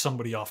but catch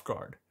somebody off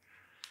guard.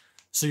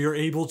 So you're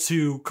able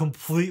to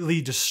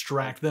completely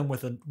distract them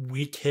with a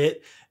weak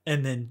hit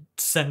and then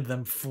send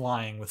them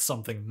flying with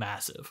something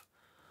massive.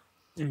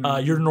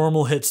 Your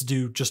normal hits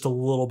do just a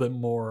little bit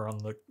more on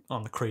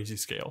the crazy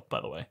scale,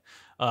 by the way.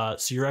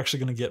 So you're actually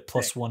going to get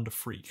 +1 to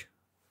freak.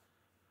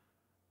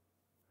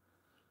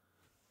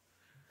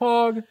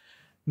 Pog.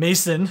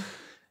 Mason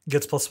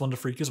gets +1 to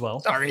freak as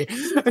well. Sorry.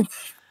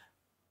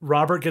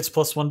 Robert gets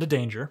 +1 to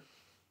danger.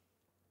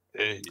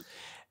 Hey,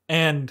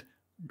 And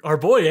our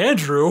boy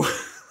Andrew,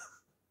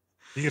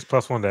 He gets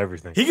 +1 to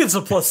everything. he gets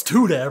a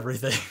 +2 to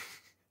everything.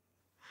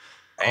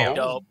 oh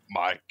Dope.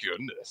 my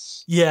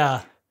goodness.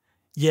 Yeah.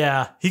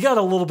 He got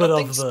a little bit of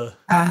Nothing's-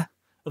 the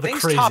The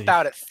Things crazy. top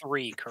out at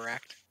 3,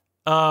 correct?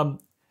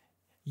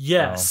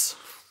 Yes.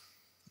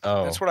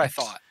 Oh, That's what I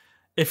thought.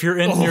 If you're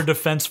in your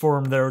defense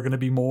form, there are going to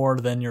be more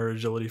than your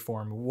agility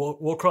form.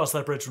 We'll cross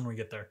that bridge when we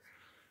get there.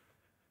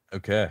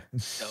 okay.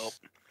 Dope.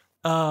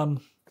 All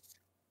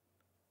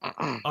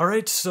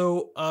right,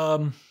 so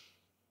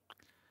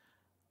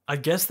I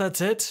guess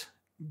that's it.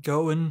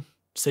 Go and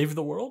save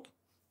the world.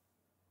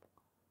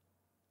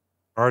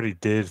 Already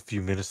did a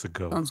few minutes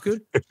ago. Sounds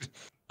good.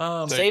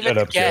 Save Shut it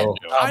up, again. Joe.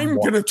 I'm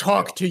gonna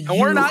talk to you. And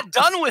we're not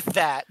done with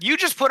that. You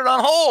just put it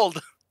on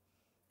hold.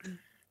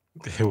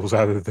 It was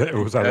either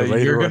later.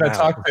 You're or gonna now.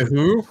 talk to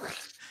who?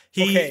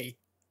 Okay.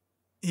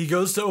 He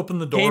goes to open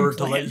the Game door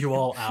to let plan. you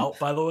all out,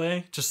 by the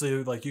way, just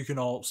so like you can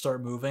all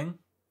start moving.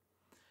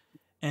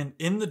 And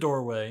in the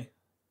doorway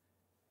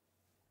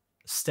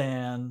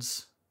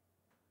stands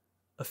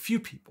a few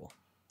people.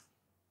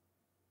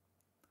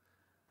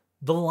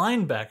 The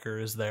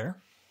linebacker is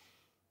there.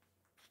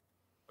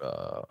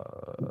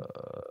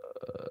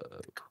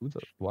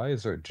 Why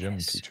is our gym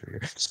teacher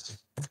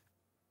here?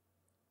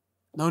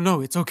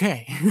 No, it's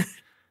okay.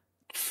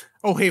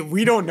 Oh, hey,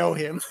 we don't know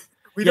him.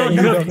 We Yeah, don't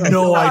you know have him.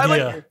 no I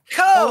idea.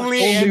 Coach!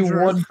 Only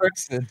Andrew. one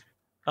person.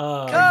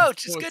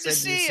 Coach, it's So good to excited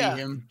see you.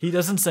 him. He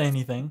doesn't say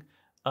anything.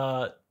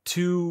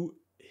 To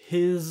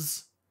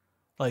his,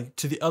 like,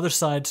 to the other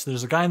side, so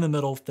there's a guy in the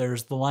middle,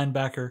 there's the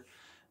linebacker.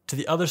 To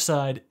the other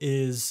side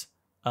is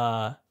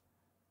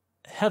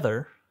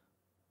Heather.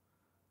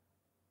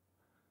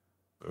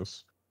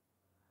 Yes.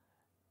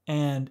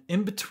 And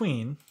in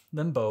between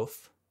them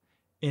both,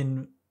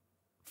 in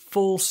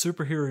full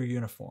superhero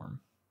uniform,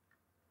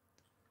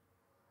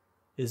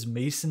 is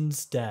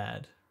Mason's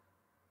dad,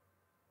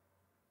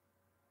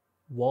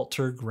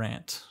 Walter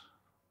Grant.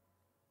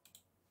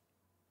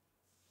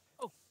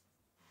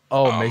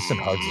 Oh, Mason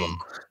hugs him.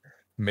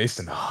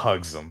 Mason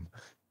hugs him.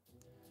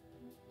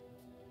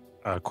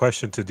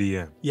 Question to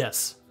DM.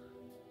 Yes.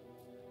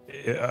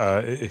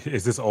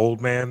 Is this old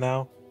man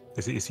now?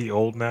 Is he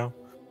old now?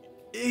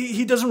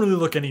 He doesn't really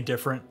look any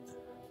different.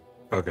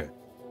 Okay.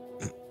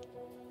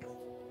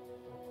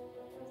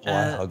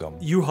 Well, I hug him.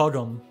 You hug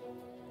him.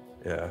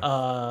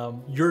 Yeah.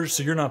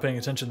 You're not paying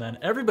attention then.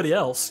 Everybody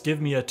else,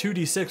 give me a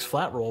 2d6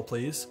 flat roll,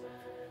 please.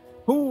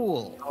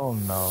 Cool. Oh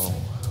no.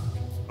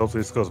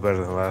 Hopefully this goes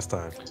better than last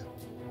time.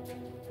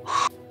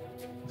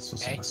 This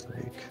was a Okay.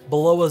 mistake.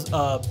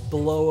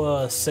 Below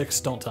a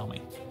 6, don't tell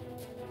me.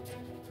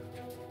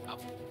 Oh,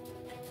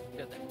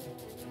 good then.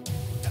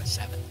 Got a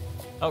 7.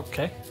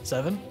 Okay,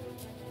 7.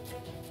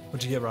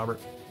 What'd you get, Robert?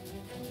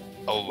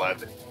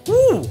 11.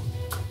 Woo!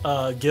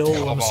 Gil,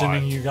 I'm Come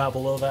assuming on. you got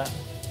below that.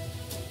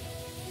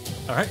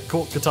 All right,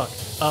 cool. Good talk.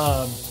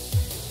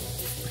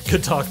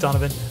 Good talk,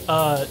 Donovan.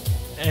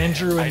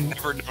 Andrew I and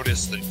never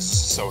noticed this.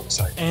 So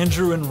exciting.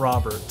 Andrew and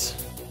Robert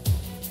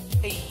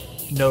Hey.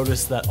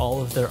 notice that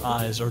all of their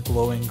eyes are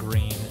glowing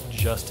green,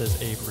 just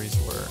as Avery's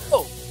were.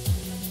 Oh,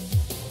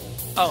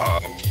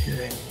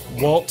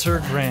 Walter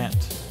Grant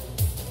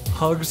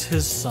hugs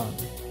his son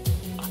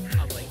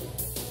I'm like,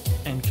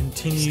 and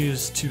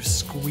continues to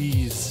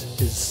squeeze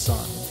his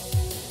son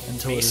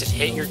until Mason, it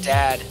hit is your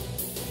dad.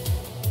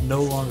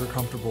 no longer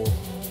comfortable,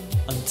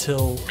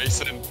 until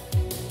Mason,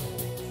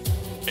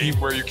 ain't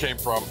where you came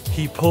from.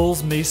 he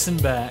pulls Mason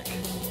back.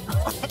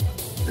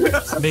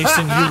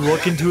 Mason, you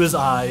look into his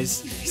eyes,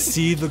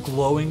 see the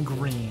glowing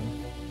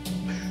green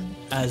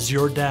as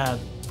your dad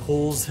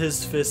pulls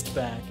his fist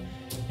back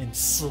and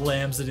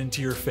slams it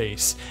into your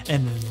face.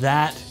 And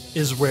that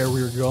is where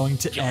we're going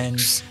to end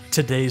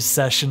today's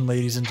session,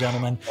 ladies and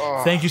gentlemen.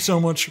 Thank you so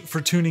much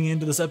for tuning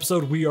into this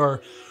episode. We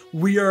are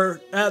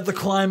at the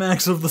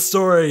climax of the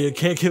story. It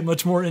can't get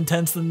much more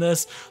intense than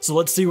this. So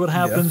let's see what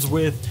happens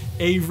with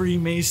Avery,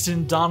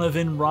 Mason,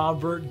 Donovan,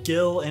 Robert,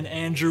 Gil, and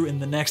Andrew in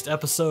the next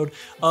episode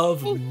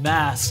of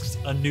Masks: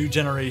 A New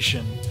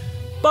Generation.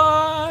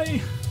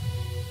 Bye!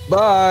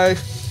 Bye.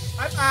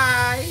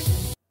 Bye-bye.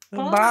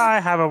 Bye.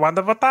 Have a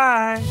wonderful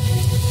time.